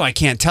 I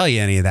can't tell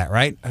you any of that,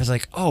 right? I was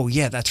like, oh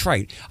yeah, that's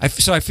right.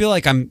 So I feel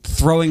like I'm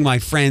throwing my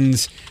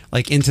friends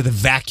into the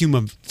vacuum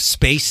of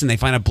space, and they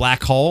find a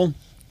black hole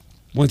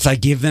once I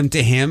give them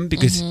to him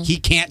because he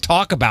can't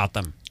talk about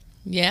them.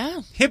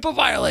 Yeah. HIPAA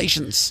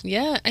violations.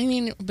 Yeah. I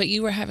mean, but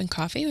you were having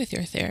coffee with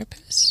your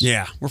therapist?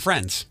 Yeah, we're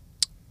friends.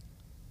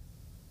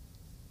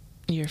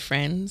 You're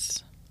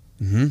friends?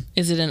 Mm-hmm.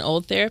 Is it an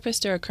old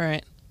therapist or a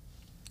current?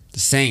 The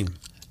same.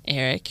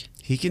 Eric.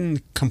 He can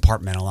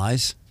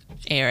compartmentalize.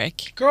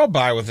 Eric. Girl,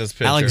 bye with this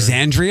picture.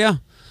 Alexandria.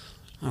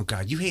 Oh,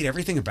 God, you hate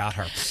everything about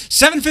her.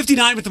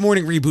 7:59 with the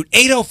morning reboot.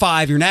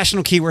 8:05, your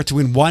national keyword to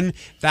win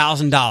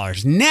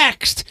 $1,000.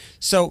 Next,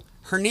 so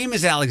her name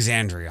is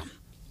Alexandria,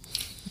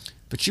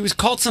 but she was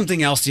called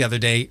something else the other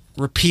day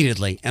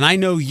repeatedly. And I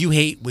know you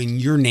hate when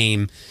your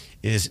name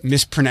is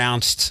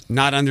mispronounced,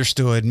 not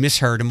understood,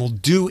 misheard, and we'll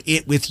do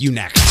it with you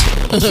next.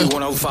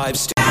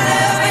 Q105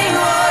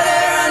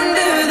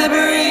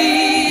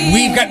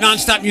 We've got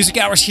nonstop music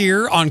hours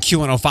here on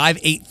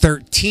Q105,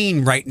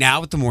 8:13 right now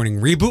with the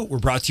morning reboot. We're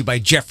brought to you by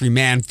Jeffrey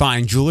Mann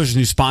Fine Jewelers,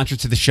 new sponsor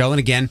to the show. And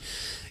again,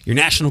 your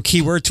national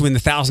keyword to win the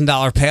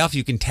 $1,000 payoff.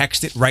 You can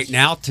text it right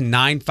now to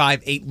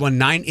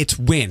 95819. It's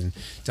WIN,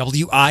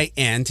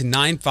 WIN, to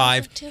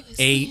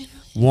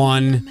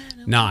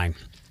 95819.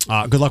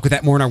 Good luck with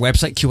that. More on our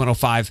website,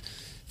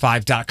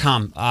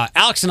 Q1055.com.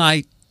 Alex and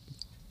I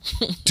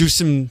do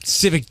some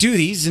civic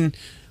duties, and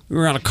we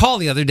were on a call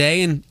the other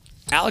day, and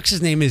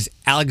Alex's name is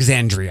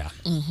Alexandria.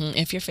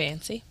 If you're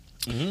fancy.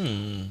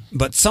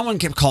 But someone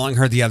kept calling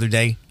her the other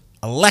day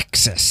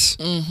Alexis.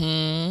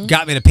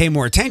 Got me to pay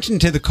more attention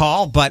to the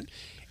call, but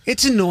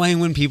it's annoying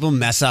when people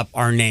mess up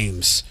our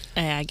names.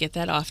 I get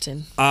that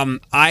often.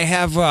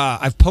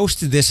 I've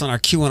posted this on our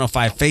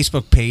Q105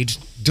 Facebook page.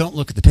 Don't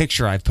look at the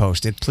picture I've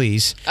posted,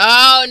 please.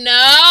 Oh,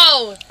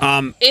 no.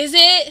 Is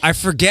it? I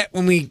forget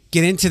when we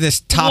get into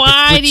this topic.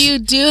 Why do you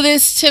do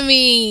this to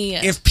me?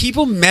 If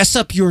people mess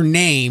up your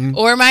name...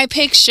 Or my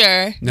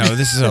picture. No,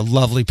 this is a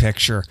lovely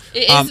picture.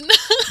 It is not.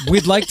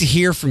 We'd like to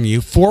hear from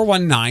you.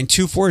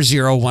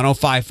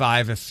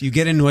 419-240-1055 if you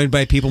get annoyed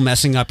by people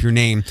messing up your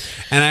name.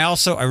 And I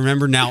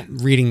remember now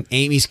reading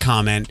Amy's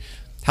comment,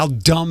 how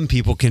dumb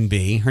people can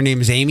be. Her name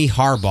is Amy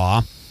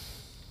Harbaugh,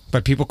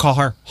 but people call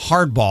her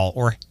Hardball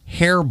or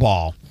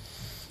Hairball.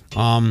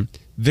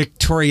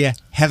 Victoria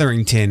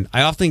Hetherington.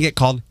 I often get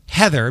called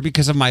Heather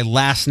because of my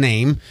last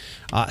name.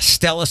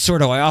 Stella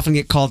Sordo. I often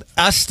get called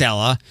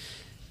Estella.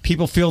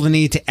 People feel the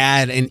need to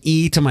add an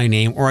E to my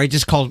name, or I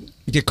just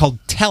get called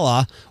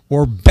Tella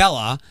or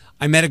Bella.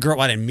 I met a girl.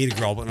 Well, I didn't meet a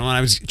girl, but when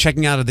I was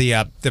checking out of the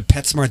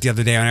PetSmart the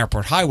other day on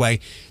Airport Highway,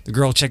 the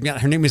girl checking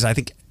out, her name is, I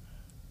think,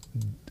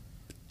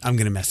 I'm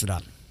going to mess it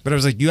up. But I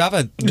was like, you have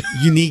a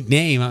unique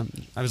name.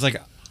 I was like,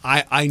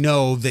 I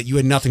know that you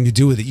had nothing to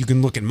do with it. You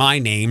can look at my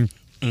name.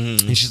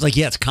 And she's like,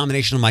 yeah, it's a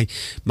combination of my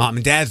mom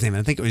and dad's name.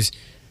 And I think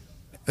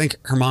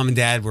her mom and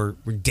dad were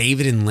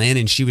David and Lynn,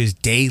 and she was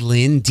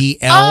Daylyn,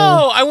 D-L.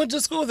 Oh, I went to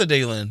school with a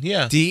Daylyn,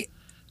 yeah.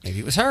 Maybe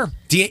it was her.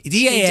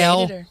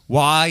 D-A-L-Y-N-N-E.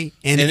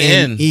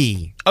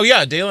 Oh,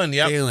 yeah, Daylyn,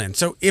 yeah. Daylyn.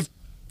 So if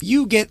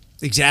you get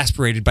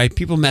exasperated by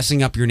people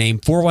messing up your name,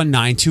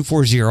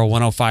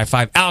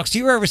 419-240-1055. Alex, do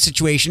you ever have a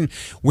situation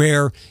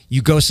where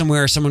you go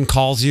somewhere, someone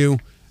calls you,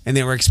 and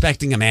they were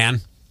expecting a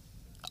man?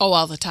 Oh,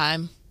 all the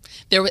time.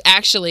 There was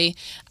actually,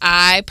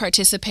 I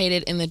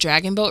participated in the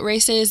Dragon Boat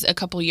races a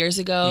couple years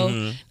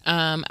ago.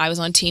 I was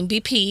on Team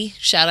BP.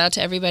 Shout out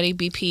to everybody,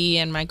 BP,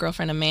 and my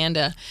girlfriend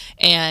Amanda.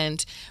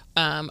 And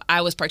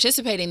I was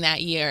participating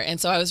that year, and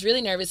so I was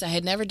really nervous. I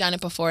had never done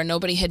it before.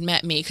 Nobody had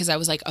met me because I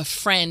was like a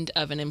friend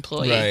of an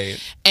employee. Right.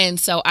 And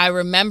so I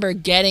remember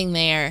getting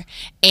there,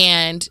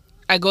 and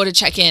I go to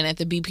check in at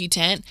the BP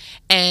tent,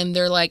 and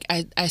they're like,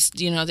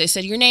 they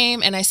said your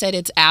name, and I said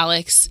it's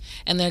Alex,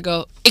 and they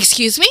go,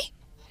 excuse me?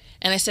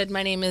 And I said,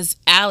 my name is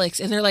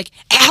Alex, and they're like,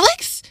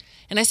 Alex?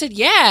 And I said,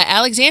 yeah,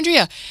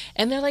 Alexandria.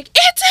 And they're like,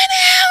 it's an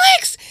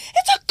Alex!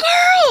 It's a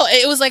girl!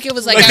 It was like I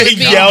was being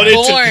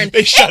born.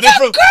 It's a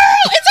girl!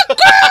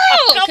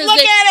 Come look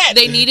at it!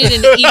 They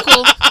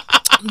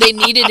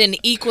needed an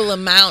equal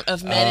amount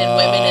of men and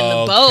women in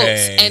the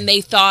boats, and they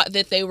thought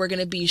that they were going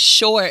to be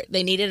short.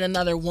 They needed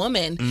another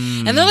woman.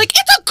 And they're like,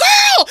 it's a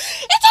girl!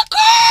 It's a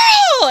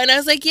girl! And I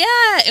was like,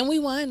 yeah. And we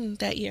won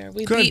that year.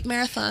 We beat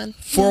Marathon.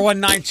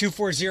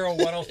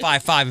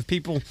 419-240-1055. If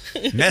people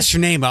mess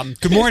your name up.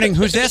 Good morning.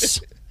 Who's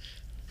this?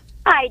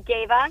 Hi,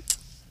 Dava.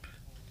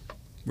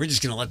 We're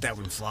just going to let that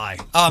one fly.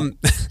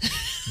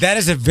 That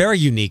is a very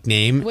unique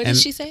name. What did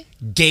she say?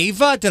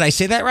 Gava? Did I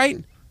say that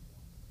right?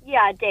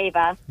 Yeah,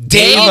 Dava.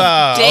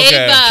 Dava.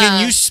 Okay.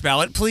 Can you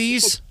spell it,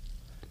 please?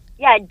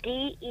 Yeah,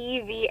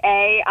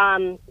 D-E-V-A.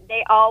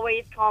 They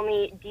always call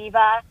me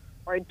Diva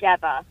or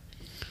Deva.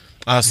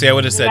 See, I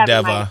would have said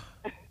Deva.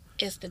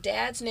 Is the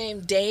dad's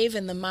name Dave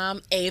and the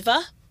mom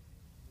Ava?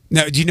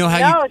 No, do you know how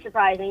No,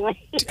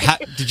 surprisingly.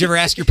 did you ever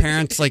ask your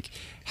parents, like,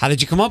 how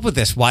did you come up with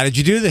this? Why did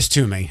you do this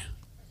to me?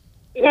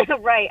 Yeah,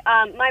 right.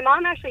 My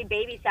mom actually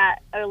babysat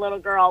a little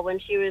girl when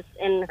she was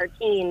in her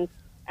teens,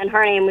 and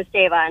her name was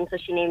Deva, and so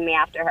she named me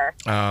after her.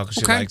 Oh, because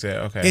she liked it.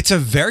 Okay. It's a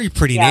very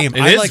pretty name.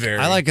 I like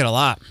it a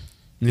lot.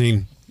 I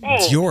mean,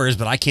 Thanks. It's yours,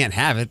 but I can't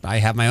have it. I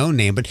have my own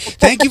name. But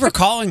thank you for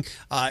calling,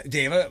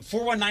 Dave.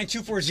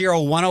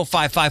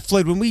 419-240-1055.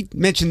 Floyd, when we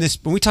mentioned this,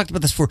 when we talked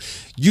about this before,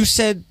 you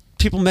said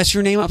people mess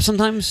your name up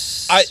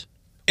sometimes? Or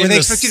they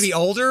expect you to be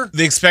older?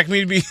 They expect me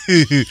to be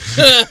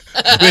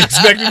they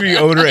expect me to be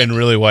older and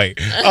really white.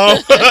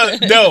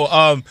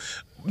 I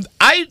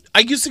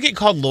used to get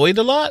called Lloyd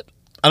a lot.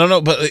 I don't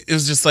know, but it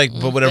was just like,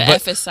 but whatever. The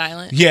F is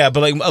silent. Yeah,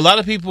 but like a lot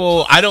of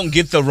people, I don't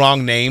get the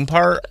wrong name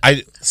part.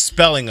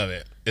 Spelling of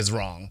it is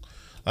wrong.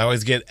 I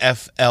always get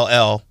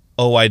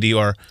FLLOYD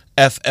or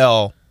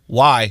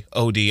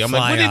FLYOD. I'm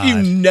like, what did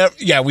you never?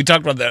 Yeah, we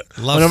talked about that.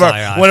 Love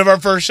one of our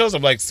first shows.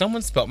 I'm like,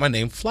 someone spelled my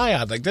name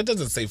Flyod. Like, that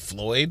doesn't say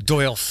Floyd.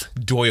 Doyle.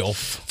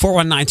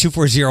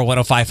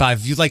 419-240-1055.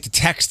 If you'd like to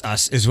text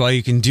us as well,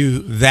 you can do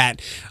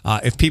that.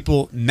 If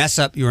people mess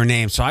up your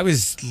name. So I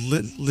was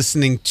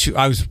listening to,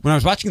 when I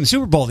was watching the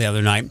Super Bowl the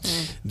other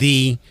night,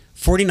 the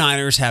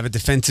 49ers have a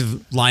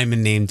defensive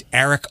lineman named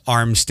Arik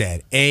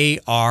Armstead,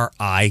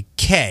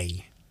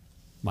 A-R-I-K.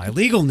 My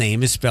legal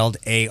name is spelled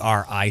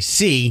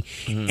A-R-I-C.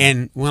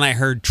 And when I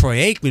heard Troy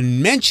Aikman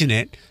mention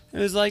it, it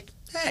was like,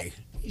 hey,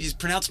 you just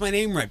pronounced my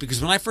name right.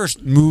 Because when I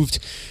first moved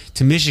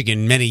to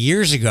Michigan many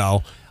years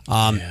ago,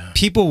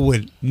 people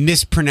would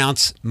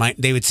mispronounce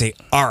they would say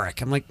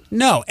Arik. I'm like,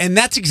 no. And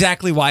that's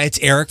exactly why it's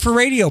Eric for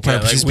radio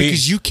purposes,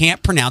 because you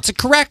can't pronounce it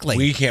correctly.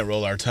 We can't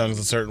roll our tongues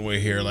a certain way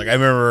here. Like, I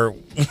remember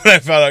when I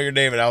found out your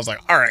name and I was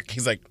like, Arik.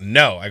 He's like,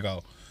 no. I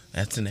go,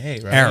 that's an A,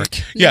 right?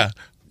 Eric. Yeah.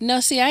 No,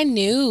 see, I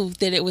knew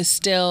that it was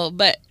still,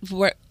 but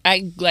I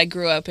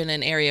grew up in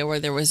an area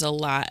where there was a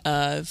lot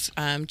of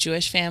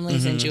Jewish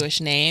families and Jewish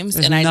names.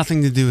 There's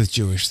nothing to do with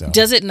Jewish, though.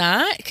 Does it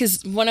not?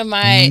 Because one of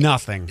my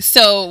nothing.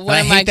 So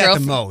one of my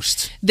girlfriends the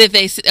most. That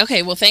they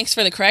okay. Well, thanks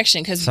for the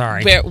correction. Because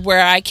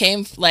where I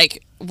came,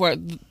 where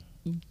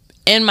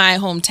in my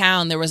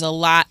hometown, there was a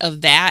lot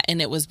of that,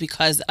 and it was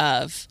because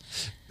of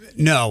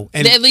and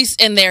at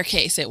least in their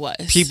case, it was.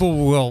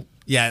 People will,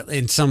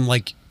 in some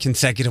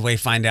consecutive way,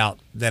 find out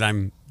that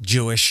I'm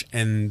Jewish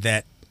and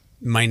that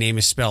my name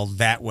is spelled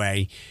that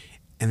way,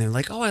 and they're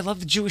like, "Oh, I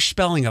love the Jewish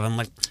spelling of it." I'm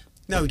like,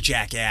 "No,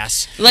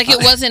 jackass!" Like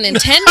it wasn't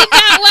intended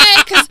that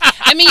way. Because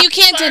I mean, you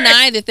can't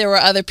deny that there were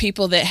other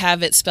people that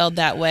have it spelled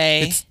that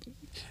way.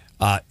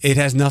 It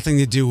has nothing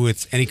to do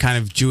with any kind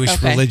of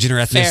Jewish religion or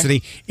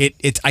ethnicity.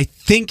 I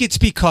think it's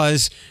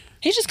because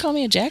he just called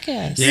me a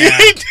jackass. Yeah,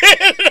 he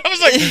did. I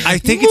was like, I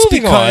think it's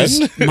because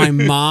my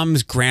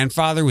mom's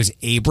grandfather was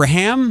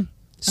Abraham,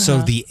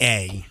 so the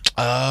A.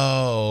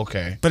 Oh,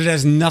 okay. But it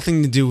has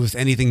nothing to do with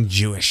anything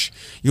Jewish.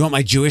 You want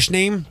my Jewish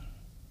name?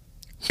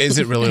 Is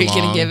it really long? Are you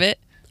going to give it?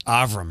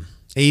 Avram.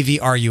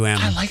 A-V-R-U-M.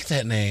 I like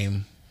that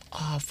name.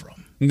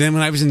 Avram. And then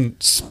when I was in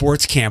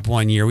sports camp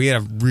one year, we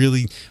had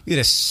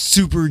a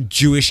super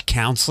Jewish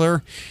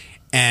counselor,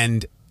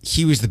 and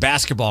he was the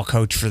basketball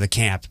coach for the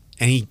camp,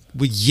 and he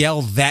would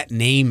yell that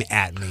name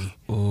at me.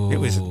 Ooh. It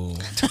was...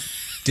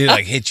 Did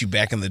it hit you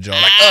back in the jaw?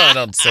 Like, oh,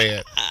 don't say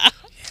it.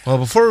 Well,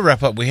 before we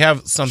wrap up, we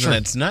have something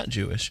that's not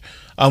Jewish.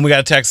 We got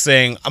a text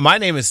saying, my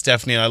name is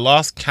Stephanie, and I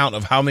lost count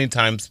of how many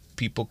times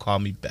people call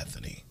me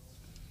Bethany.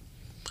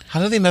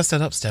 How do they mess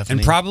that up, Stephanie?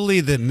 And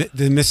probably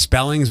the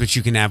misspellings, which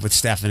you can have with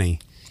Stephanie.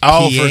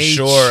 Oh, for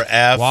sure.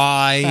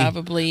 F-Y.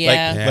 Probably,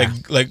 yeah.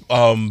 Like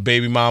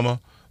baby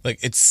mama. Like,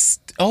 it's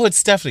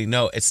Stephanie.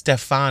 No, it's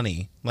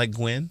Stefani. Like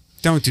Gwen.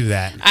 Don't do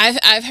that.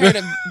 I've heard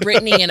of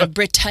Brittany and a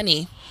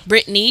Brittany.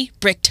 Brittany.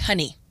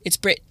 It's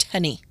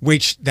Brittany.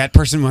 Which that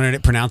person wanted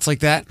it pronounced like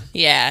that?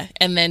 Yeah,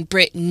 and then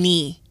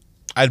Brittany.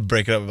 I'd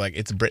break it up like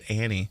it's Brit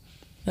Annie.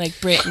 Like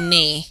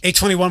Brittany.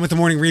 8:21 with the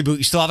morning reboot.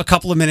 You still have a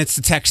couple of minutes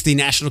to text the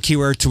national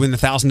keyword to win the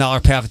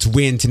 $1,000 payoff. It's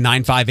win to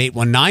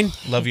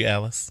 95819. Love you,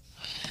 Alice.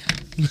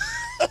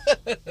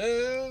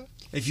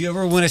 If you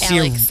ever want to see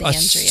a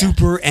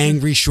super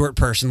angry short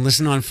person,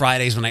 listen on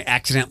Fridays when I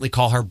accidentally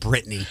call her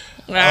Brittany.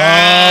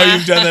 Oh,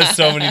 you've done that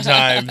so many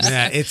times.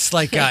 Yeah, it's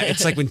like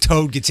when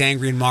Toad gets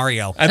angry in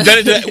Mario. I've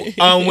done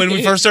it when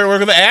we first started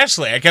working with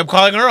Ashley. I kept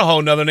calling her a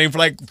whole nother name for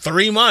like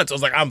 3 months. I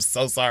was like, I'm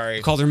so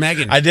sorry. Called her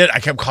Megan. I did.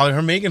 I kept calling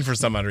her Megan for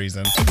some odd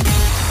reason.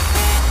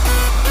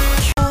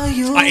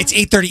 It's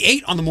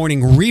 8:38 on the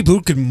morning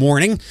reboot. Good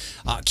morning.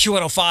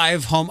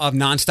 Q105, home of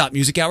nonstop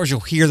music hours. You'll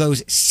hear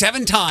those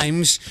 7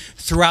 times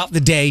throughout the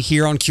day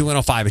here on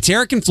Q105. It's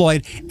Eric and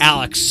Floyd,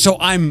 Alex. So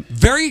I'm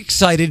very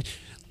excited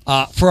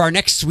for our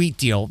next sweet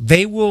deal.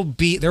 They're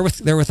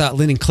with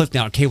Lynn and Cliff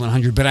now at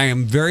K100, but I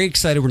am very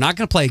excited. We're not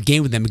going to play a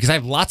game with them because I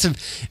have lots of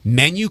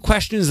menu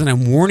questions, and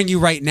I'm warning you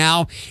right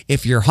now,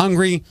 if you're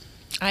hungry.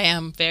 I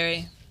am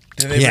very...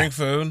 Do they bring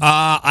food?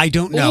 I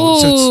don't know.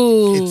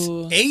 So it's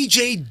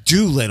AJ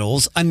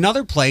Doolittle's,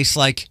 another place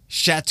like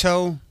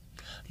Chateau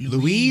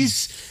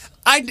Louise.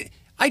 I'd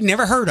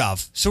never heard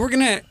of. So we're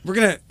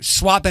gonna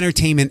swap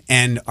entertainment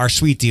and our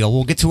sweet deal.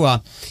 We'll get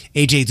to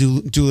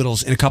AJ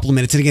Doolittle's in a couple of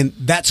minutes. And again,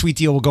 that sweet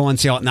deal will go on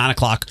sale at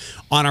 9:00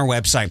 on our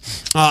website.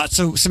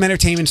 So some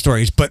entertainment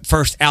stories. But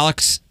first,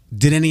 Alex,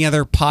 did any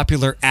other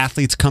popular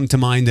athletes come to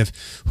mind of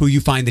who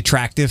you find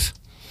attractive?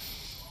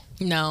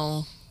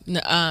 No,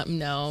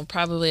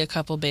 probably a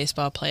couple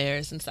baseball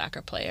players and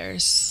soccer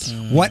players.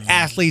 What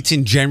athletes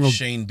in general?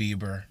 Shane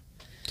Bieber.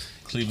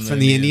 Cleveland from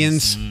the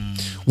Indians.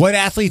 What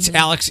athletes,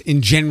 Alex,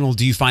 in general,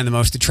 do you find the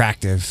most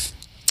attractive?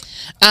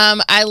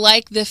 I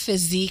like the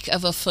physique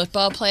of a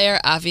football player,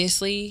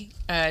 obviously.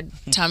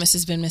 Thomas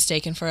has been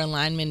mistaken for a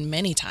lineman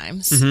many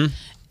times.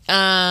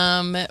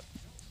 Mm-hmm.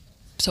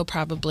 So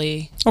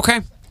probably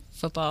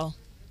football.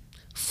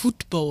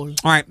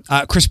 All right,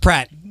 Chris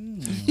Pratt.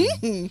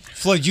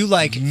 Floyd, you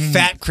like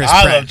fat Chris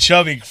I Pratt. love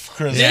chubby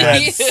Chris Yeah.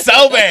 Pratt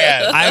so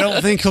bad. I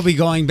don't think he'll be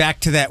going back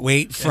to that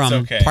weight from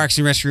okay. Parks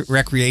and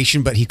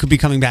Recreation, but he could be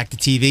coming back to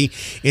TV.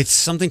 It's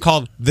something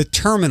called The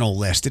Terminal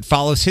List. It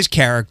follows his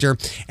character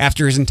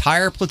after his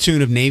entire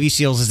platoon of Navy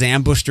SEALs is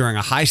ambushed during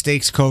a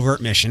high-stakes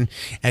covert mission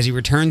as he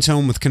returns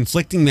home with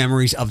conflicting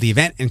memories of the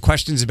event and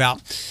questions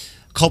about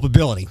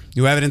culpability.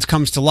 New evidence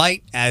comes to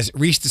light as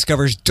Reese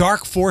discovers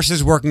dark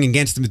forces working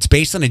against him. It's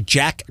based on a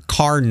Jack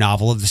Carr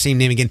novel of the same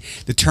name again,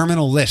 The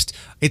Terminal List.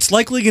 It's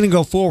likely going to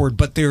go forward,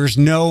 but there's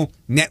no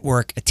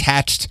network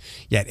attached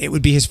yet. It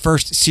would be his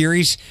first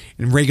series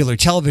and regular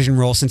television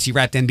role since he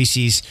wrapped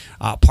NBC's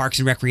Parks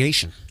and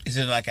Recreation. Is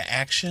it like an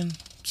action?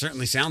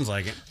 Certainly sounds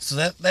like it. So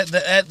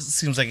that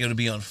seems like it would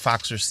be on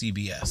Fox or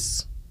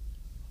CBS.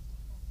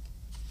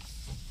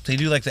 They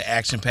do like the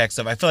action-packed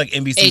stuff. I feel like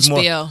NBC's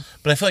HBO. more,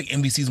 but I feel like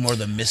NBC's more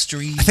the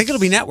mystery. I think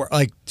it'll be network,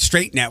 like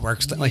straight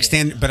networks, like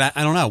stand. But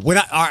I don't know.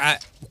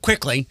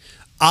 Quickly,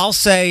 I'll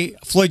say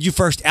Floyd, you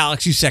first.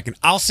 Alex, you second.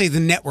 I'll say the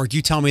network.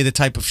 You tell me the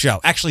type of show.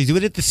 Actually, do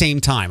it at the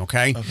same time.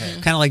 Okay.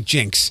 Kind of like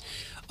Jinx.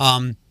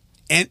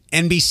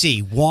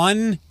 NBC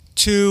 1,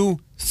 2,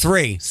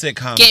 3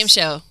 sitcoms. Game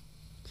show.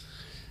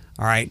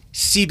 All right.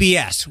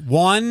 CBS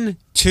 1,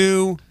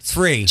 2,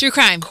 3 True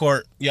crime.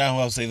 Court. Yeah,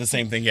 I'll say the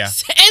same thing. Yeah.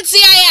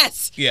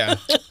 NCIS. Yeah.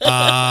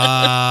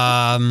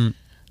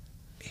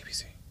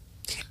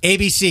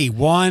 ABC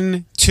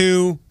 1,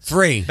 2,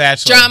 3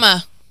 Bachelor.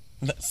 Drama.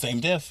 Same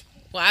diff.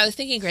 Well, I was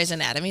thinking Grey's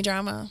Anatomy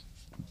drama.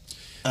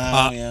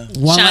 Yeah.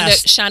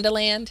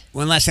 Shondaland.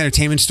 One last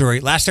entertainment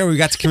story. Last hour we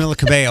got to Camila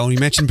Cabello and we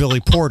mentioned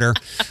Billy Porter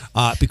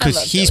because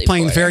love he's Billy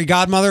playing the Porter. fairy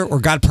godmother or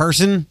god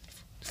person.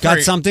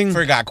 Got something?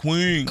 Forgot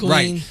Queen.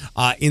 Right.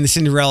 In the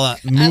Cinderella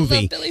movie. I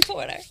love Billy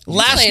Porter. He's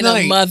Last playing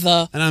night, a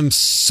mother. and I'm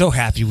so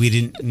happy we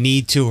didn't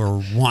need to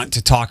or want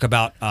to talk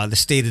about the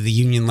State of the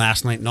Union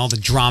last night and all the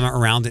drama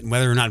around it and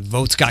whether or not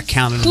votes got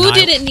counted. Who in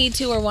Iowa. didn't need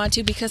to or want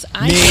to? Because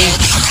I Me.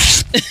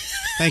 did.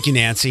 Thank you,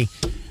 Nancy.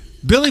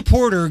 Billy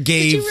Porter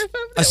gave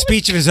a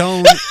speech of his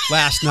own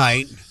last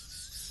night.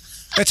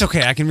 That's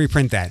okay. I can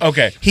reprint that.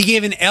 Okay. He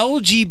gave an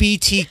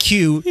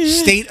LGBTQ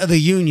State of the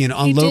Union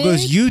on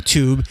Logo's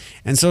YouTube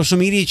and social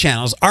media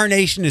channels. Our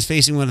nation is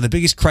facing one of the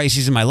biggest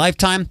crises in my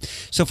lifetime.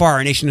 So far,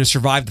 our nation has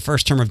survived the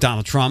first term of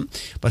Donald Trump.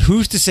 But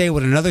who's to say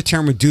what another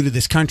term would do to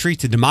this country,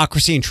 to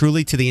democracy, and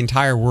truly to the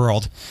entire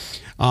world?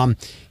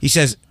 He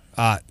says,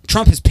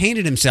 Trump has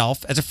painted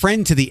himself as a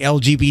friend to the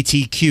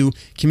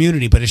LGBTQ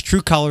community, but his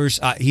true colors,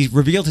 he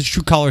revealed his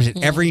true colors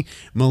at every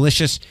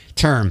malicious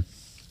term.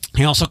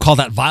 He also called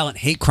out violent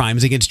hate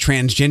crimes against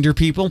transgender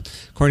people.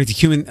 According to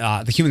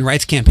the Human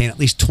Rights Campaign, at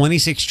least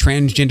 26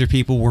 transgender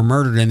people were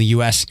murdered in the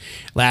U.S.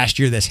 last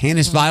year. This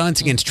heinous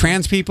violence against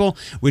trans people,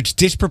 which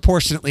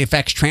disproportionately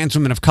affects trans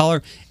women of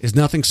color, is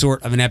nothing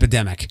short of an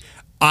epidemic.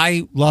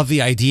 I love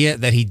the idea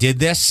that he did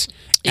this,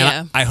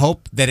 and I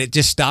hope that it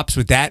just stops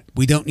with that.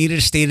 We don't need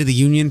a State of the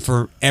Union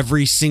for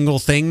every single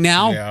thing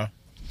now. Yeah.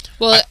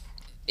 Well,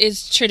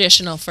 it's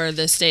traditional for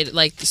the state.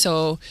 Like,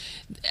 so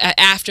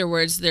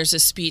afterwards, there's a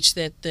speech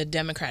that the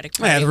Democratic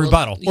Party Yeah, the will-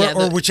 rebuttal, yeah,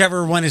 or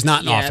whichever one is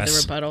not in office.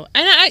 the rebuttal.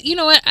 And you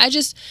know what? I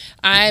just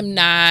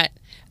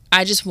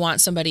want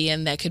somebody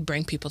in that could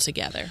bring people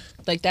together.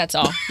 Like, that's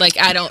all. Like,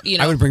 I don't,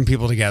 I would bring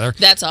people together.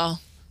 That's all.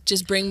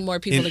 Just bring more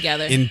people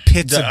together. In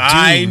pits of doom.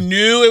 I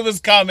knew it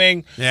was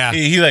coming. Yeah.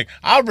 He like,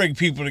 I'll bring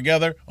people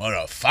together on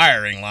a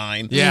firing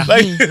line. Yeah.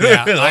 Like,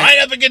 Yeah. line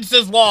up against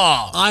this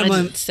wall. I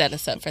didn't set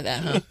us up for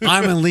that, huh?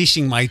 I'm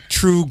unleashing my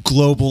true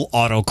global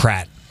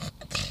autocrat.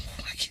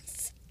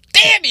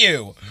 Damn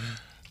you.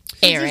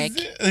 Eric.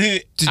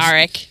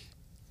 Eric.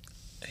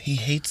 He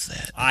hates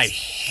that. I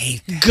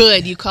hate that.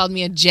 Good. You called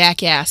me a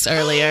jackass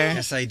earlier.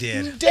 Yes, I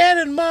did. Dad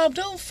and Mom,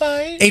 don't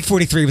fight.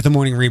 8:43 with the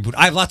morning reboot.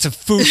 I have lots of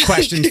food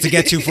questions to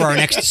get to for our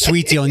next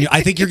sweet deal, and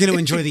I think you're going to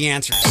enjoy the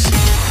answers.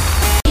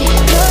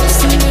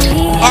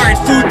 All right,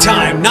 food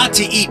time. Not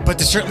to eat, but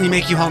to certainly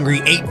make you hungry.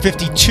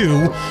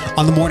 8:52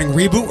 on the morning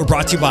reboot. We're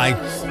brought to you by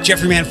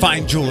Jeffrey Man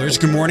Fine Jewelers.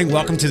 Good morning.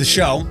 Welcome to the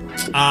show.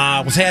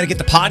 We'll say how to get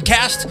the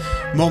podcast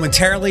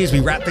momentarily as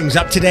we wrap things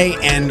up today.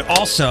 And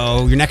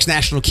also, your next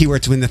national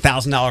keyword to win the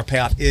 $1,000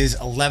 payoff is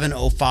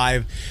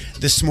 11:05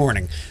 this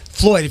morning.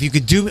 Floyd, if you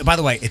could do... By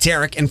the way, it's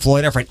Eric and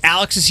Floyd. Our friend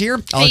Alex is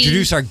here. I'll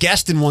introduce our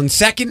guest in 1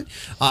 second.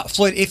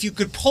 Floyd, if you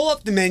could pull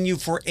up the menu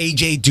for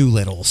AJ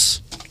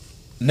Doolittle's.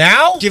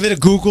 Now? Give it a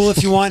Google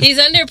if you want. He's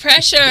under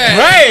pressure.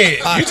 Right.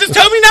 You just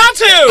told me not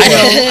to.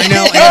 I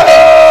know.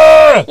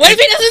 What if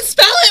he doesn't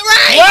spell it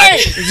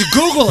right? Just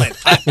Google it.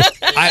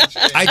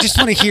 I just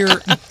want to hear.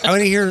 I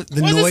want to hear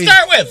the What does noise. it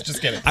start with?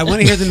 Just kidding. I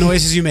want to hear the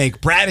noises you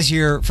make. Brad is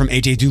here from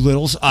AJ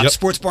Doolittle's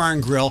Sports Bar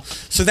and Grill,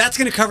 so that's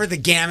going to cover the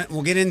gamut.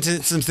 We'll get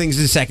into some things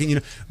in a second. You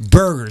know,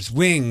 burgers,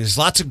 wings,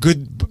 lots of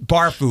good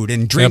bar food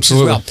and drinks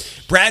as well.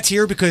 Brad's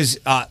here because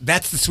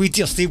that's the sweet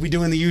deal. Steve, we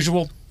doing the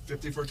usual.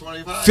 50 for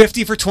 25.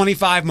 50 for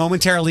 25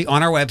 momentarily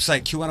on our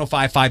website,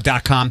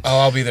 q1055.com. Oh,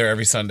 I'll be there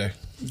every Sunday.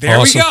 There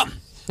we go.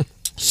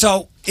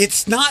 So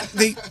it's not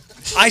the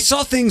I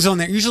saw things on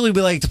there. Usually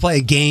we like to play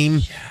a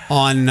game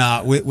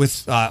on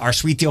with our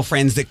Sweet Deal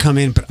friends that come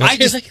in, but I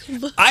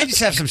just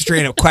have some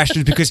straight up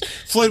questions because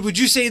Floyd, would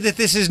you say that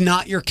this is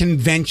not your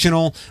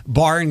conventional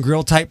bar and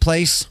grill type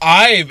place?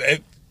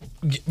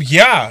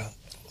 Yeah,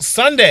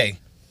 Sunday.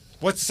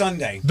 What's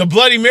Sunday? The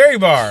Bloody Mary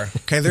bar.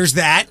 Okay, there's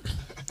that.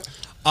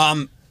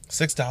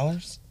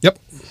 $6. Yep.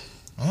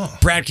 Oh.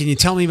 Brad, can you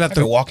tell me about I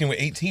could walk in with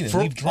 18 and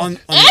leave drunk.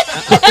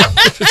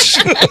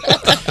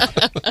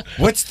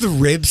 What's the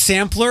rib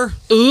sampler?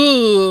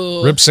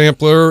 Ooh. Rib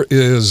sampler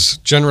is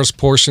generous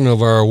portion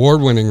of our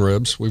award-winning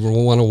ribs. We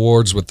won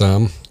awards with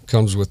them.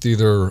 Comes with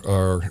either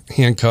our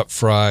hand-cut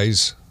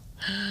fries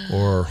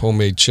or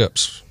homemade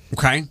chips.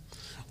 Okay.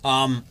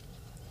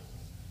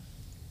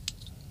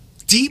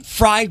 Deep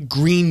fried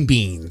green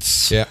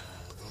beans. Yeah.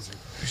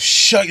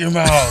 Shut your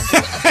mouth.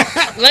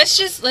 Let's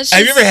just.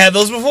 Have you ever had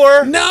those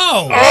before?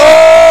 No.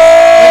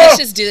 Let's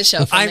just do the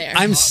show from there.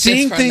 I'm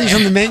seeing Just from things there.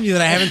 on the menu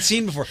that I haven't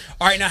seen before.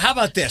 All right, now how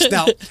about this?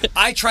 Now,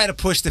 I try to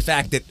push the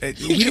fact that we're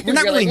not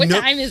You're really like, what no-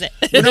 time is it?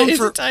 we're known Is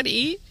for- it time to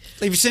eat?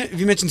 If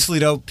you mention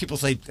Toledo, people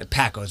say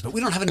Pacos, but we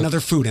don't have another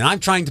food, and I'm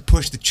trying to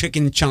push the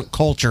chicken chunk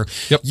culture.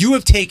 Yep. You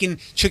have taken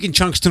chicken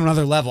chunks to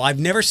another level. I've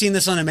never seen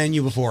this on a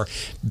menu before.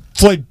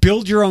 Floyd,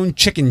 build your own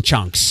chicken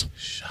chunks.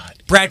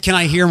 Brad, can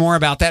I hear more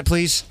about that,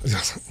 please? It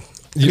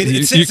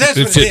says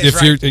what it is,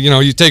 right?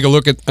 You take a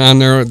look at on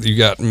there, you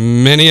got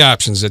many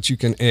options that you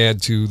can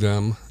add to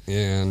them,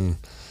 and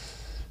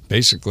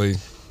basically,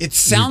 It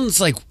sounds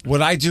like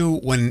what I do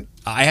when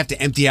I have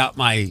to empty out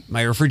my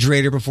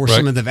refrigerator before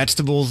some of the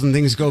vegetables and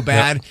things go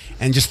bad,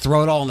 and just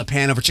throw it all in the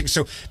pan over chicken.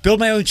 So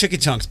build my own chicken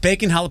chunks: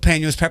 bacon,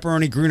 jalapenos,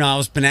 pepperoni, green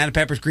olives, banana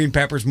peppers, green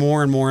peppers,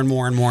 more and more and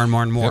more and more and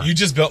more and more. You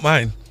just built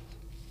mine.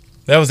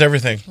 That was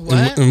everything.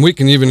 and we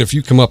can even, if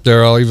you come up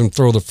there, I'll even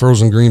throw the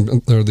frozen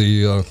green or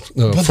the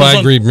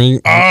fried green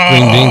beans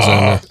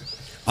on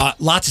there.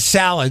 Lots of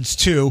salads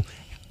too.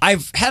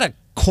 I've had a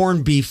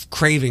corned beef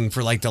craving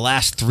for like the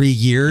last 3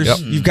 years. Yep.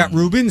 You've got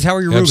Reubens. How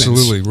are your Reubens?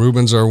 Absolutely,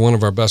 Reubens are one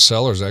of our best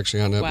sellers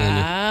actually on that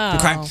menu. Wow.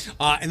 Okay,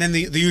 and then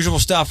the usual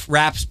stuff: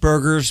 wraps,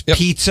 burgers,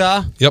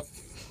 pizza. Yep.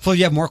 Phil,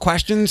 you have more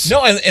questions?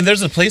 No, and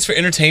there's a place for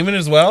entertainment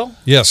as well.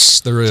 Yes,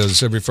 there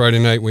is. Every Friday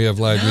night we have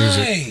live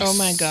music. Oh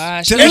my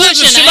gosh! Did There's I- a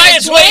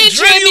Shania Twain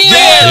tribute.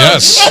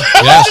 Yes.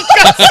 yes.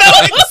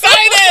 So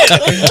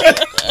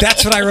excited!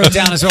 That's what I wrote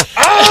down as well.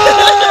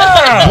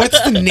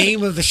 What's the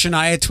name of the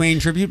Shania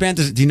Twain tribute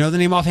band? Do you know the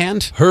name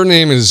offhand? Her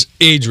name is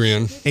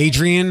Adrian.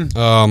 Adrian?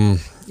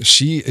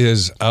 She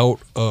is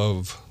out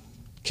of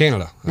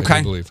Canada, I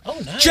do believe. Oh,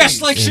 nice.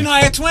 Just like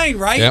Shania Twain,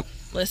 right? Yep.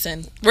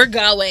 Listen, we're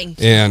going.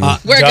 And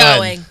We're done.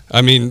 going.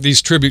 I mean, these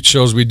tribute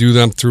shows, we do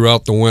them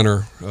throughout the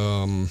winter.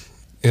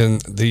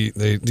 And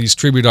these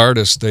tribute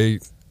artists, they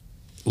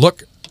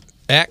look,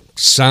 act,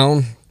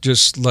 sound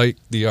just like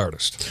the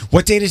artist.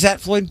 What date is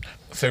that, Floyd?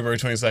 February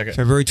 22nd.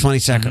 February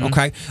 22nd.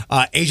 Okay.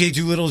 AJ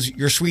Doolittle's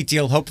your Sweet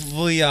Deal.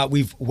 Hopefully,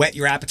 we've whet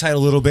your appetite a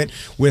little bit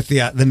with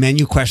the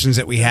menu questions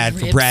that we had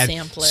for Rib Brad.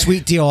 sampler.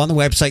 Sweet Deal on the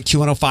website,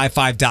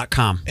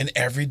 q1055.com. And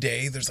every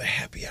day there's a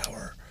happy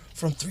hour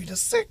from 3 to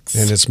 6.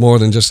 And it's more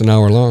than just an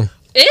hour long.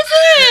 Is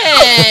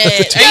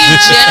it? Are you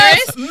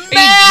generous?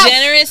 Are you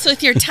generous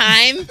with your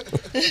time?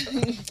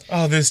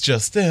 Oh, this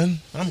just in.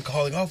 I'm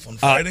calling off on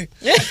Friday.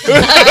 We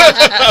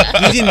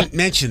didn't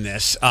mention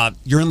this.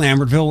 You're in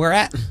Lambertville. Where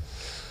at?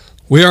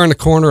 We are in the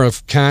corner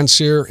of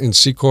Consier and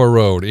Secor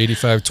Road,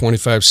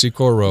 8525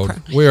 Secor Road.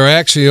 Okay. We are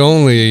actually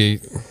only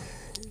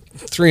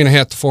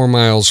 3.5 to 4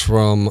 miles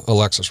from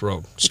Alexis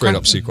Road, straight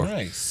up Secor.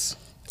 Nice.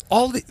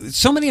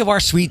 So many of our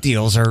Sweet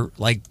Deals are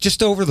like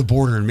just over the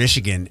border in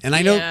Michigan, and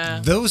I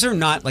know those are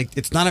not like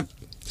it's not a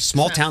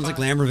small towns like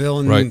Lambertville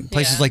and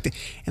places like that,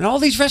 and all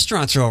these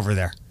restaurants are over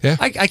there. Yeah,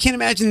 I can't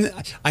imagine.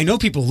 I know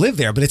people live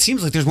there, but it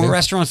seems like there's more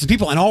restaurants than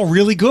people, and all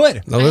really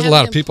good. No, there's a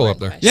lot of people up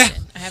there. Yeah,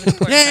 I have an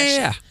important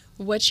question. Yeah.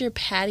 What's your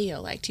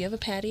patio like? Do you have a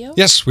patio?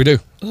 Yes, we do.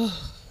 Ooh,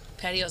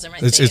 patios are my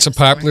It's thing a in the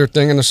popular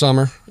thing in the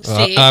summer,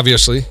 See?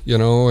 obviously,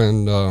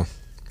 and I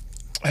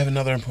have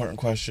another important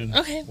question.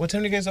 Okay. What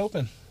time do you guys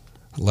open?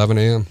 11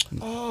 a.m.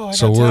 Oh, I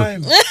So got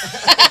we're- time.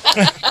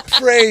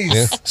 Praise.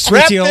 Yeah. Sweet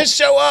Wrap Deal this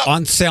show up.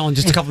 on sale in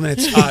just a couple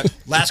minutes.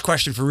 Last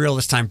question for real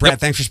this time. Brad,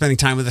 thanks for spending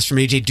time with us from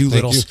AJ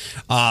Doolittle's.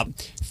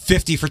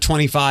 50 for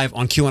 25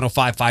 on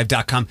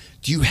q1055.com.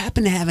 Do you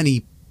happen to have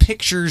any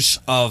pictures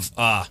of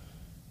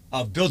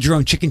build your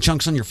own chicken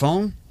chunks on your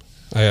phone?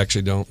 I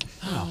actually don't.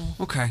 Oh,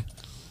 okay.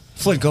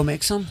 Floyd, go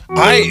make some.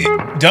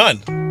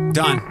 Done.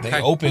 They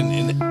Okay. open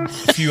in a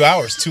few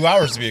hours, 2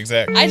 hours to be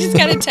exact. I just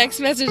got a text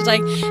message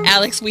like,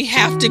 Alex, we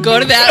have to go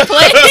to that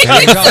place.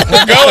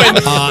 We're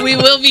going. We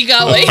will be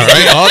going. All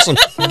right, awesome.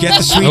 Get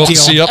the Sweet We'll Deal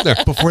see you up there.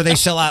 before they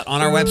sell out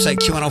on our website,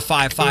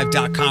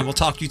 q1055.com. We'll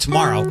talk to you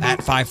tomorrow at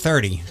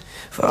 5:30.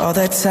 For all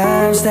the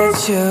times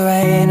that you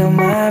rain on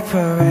my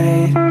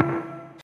parade,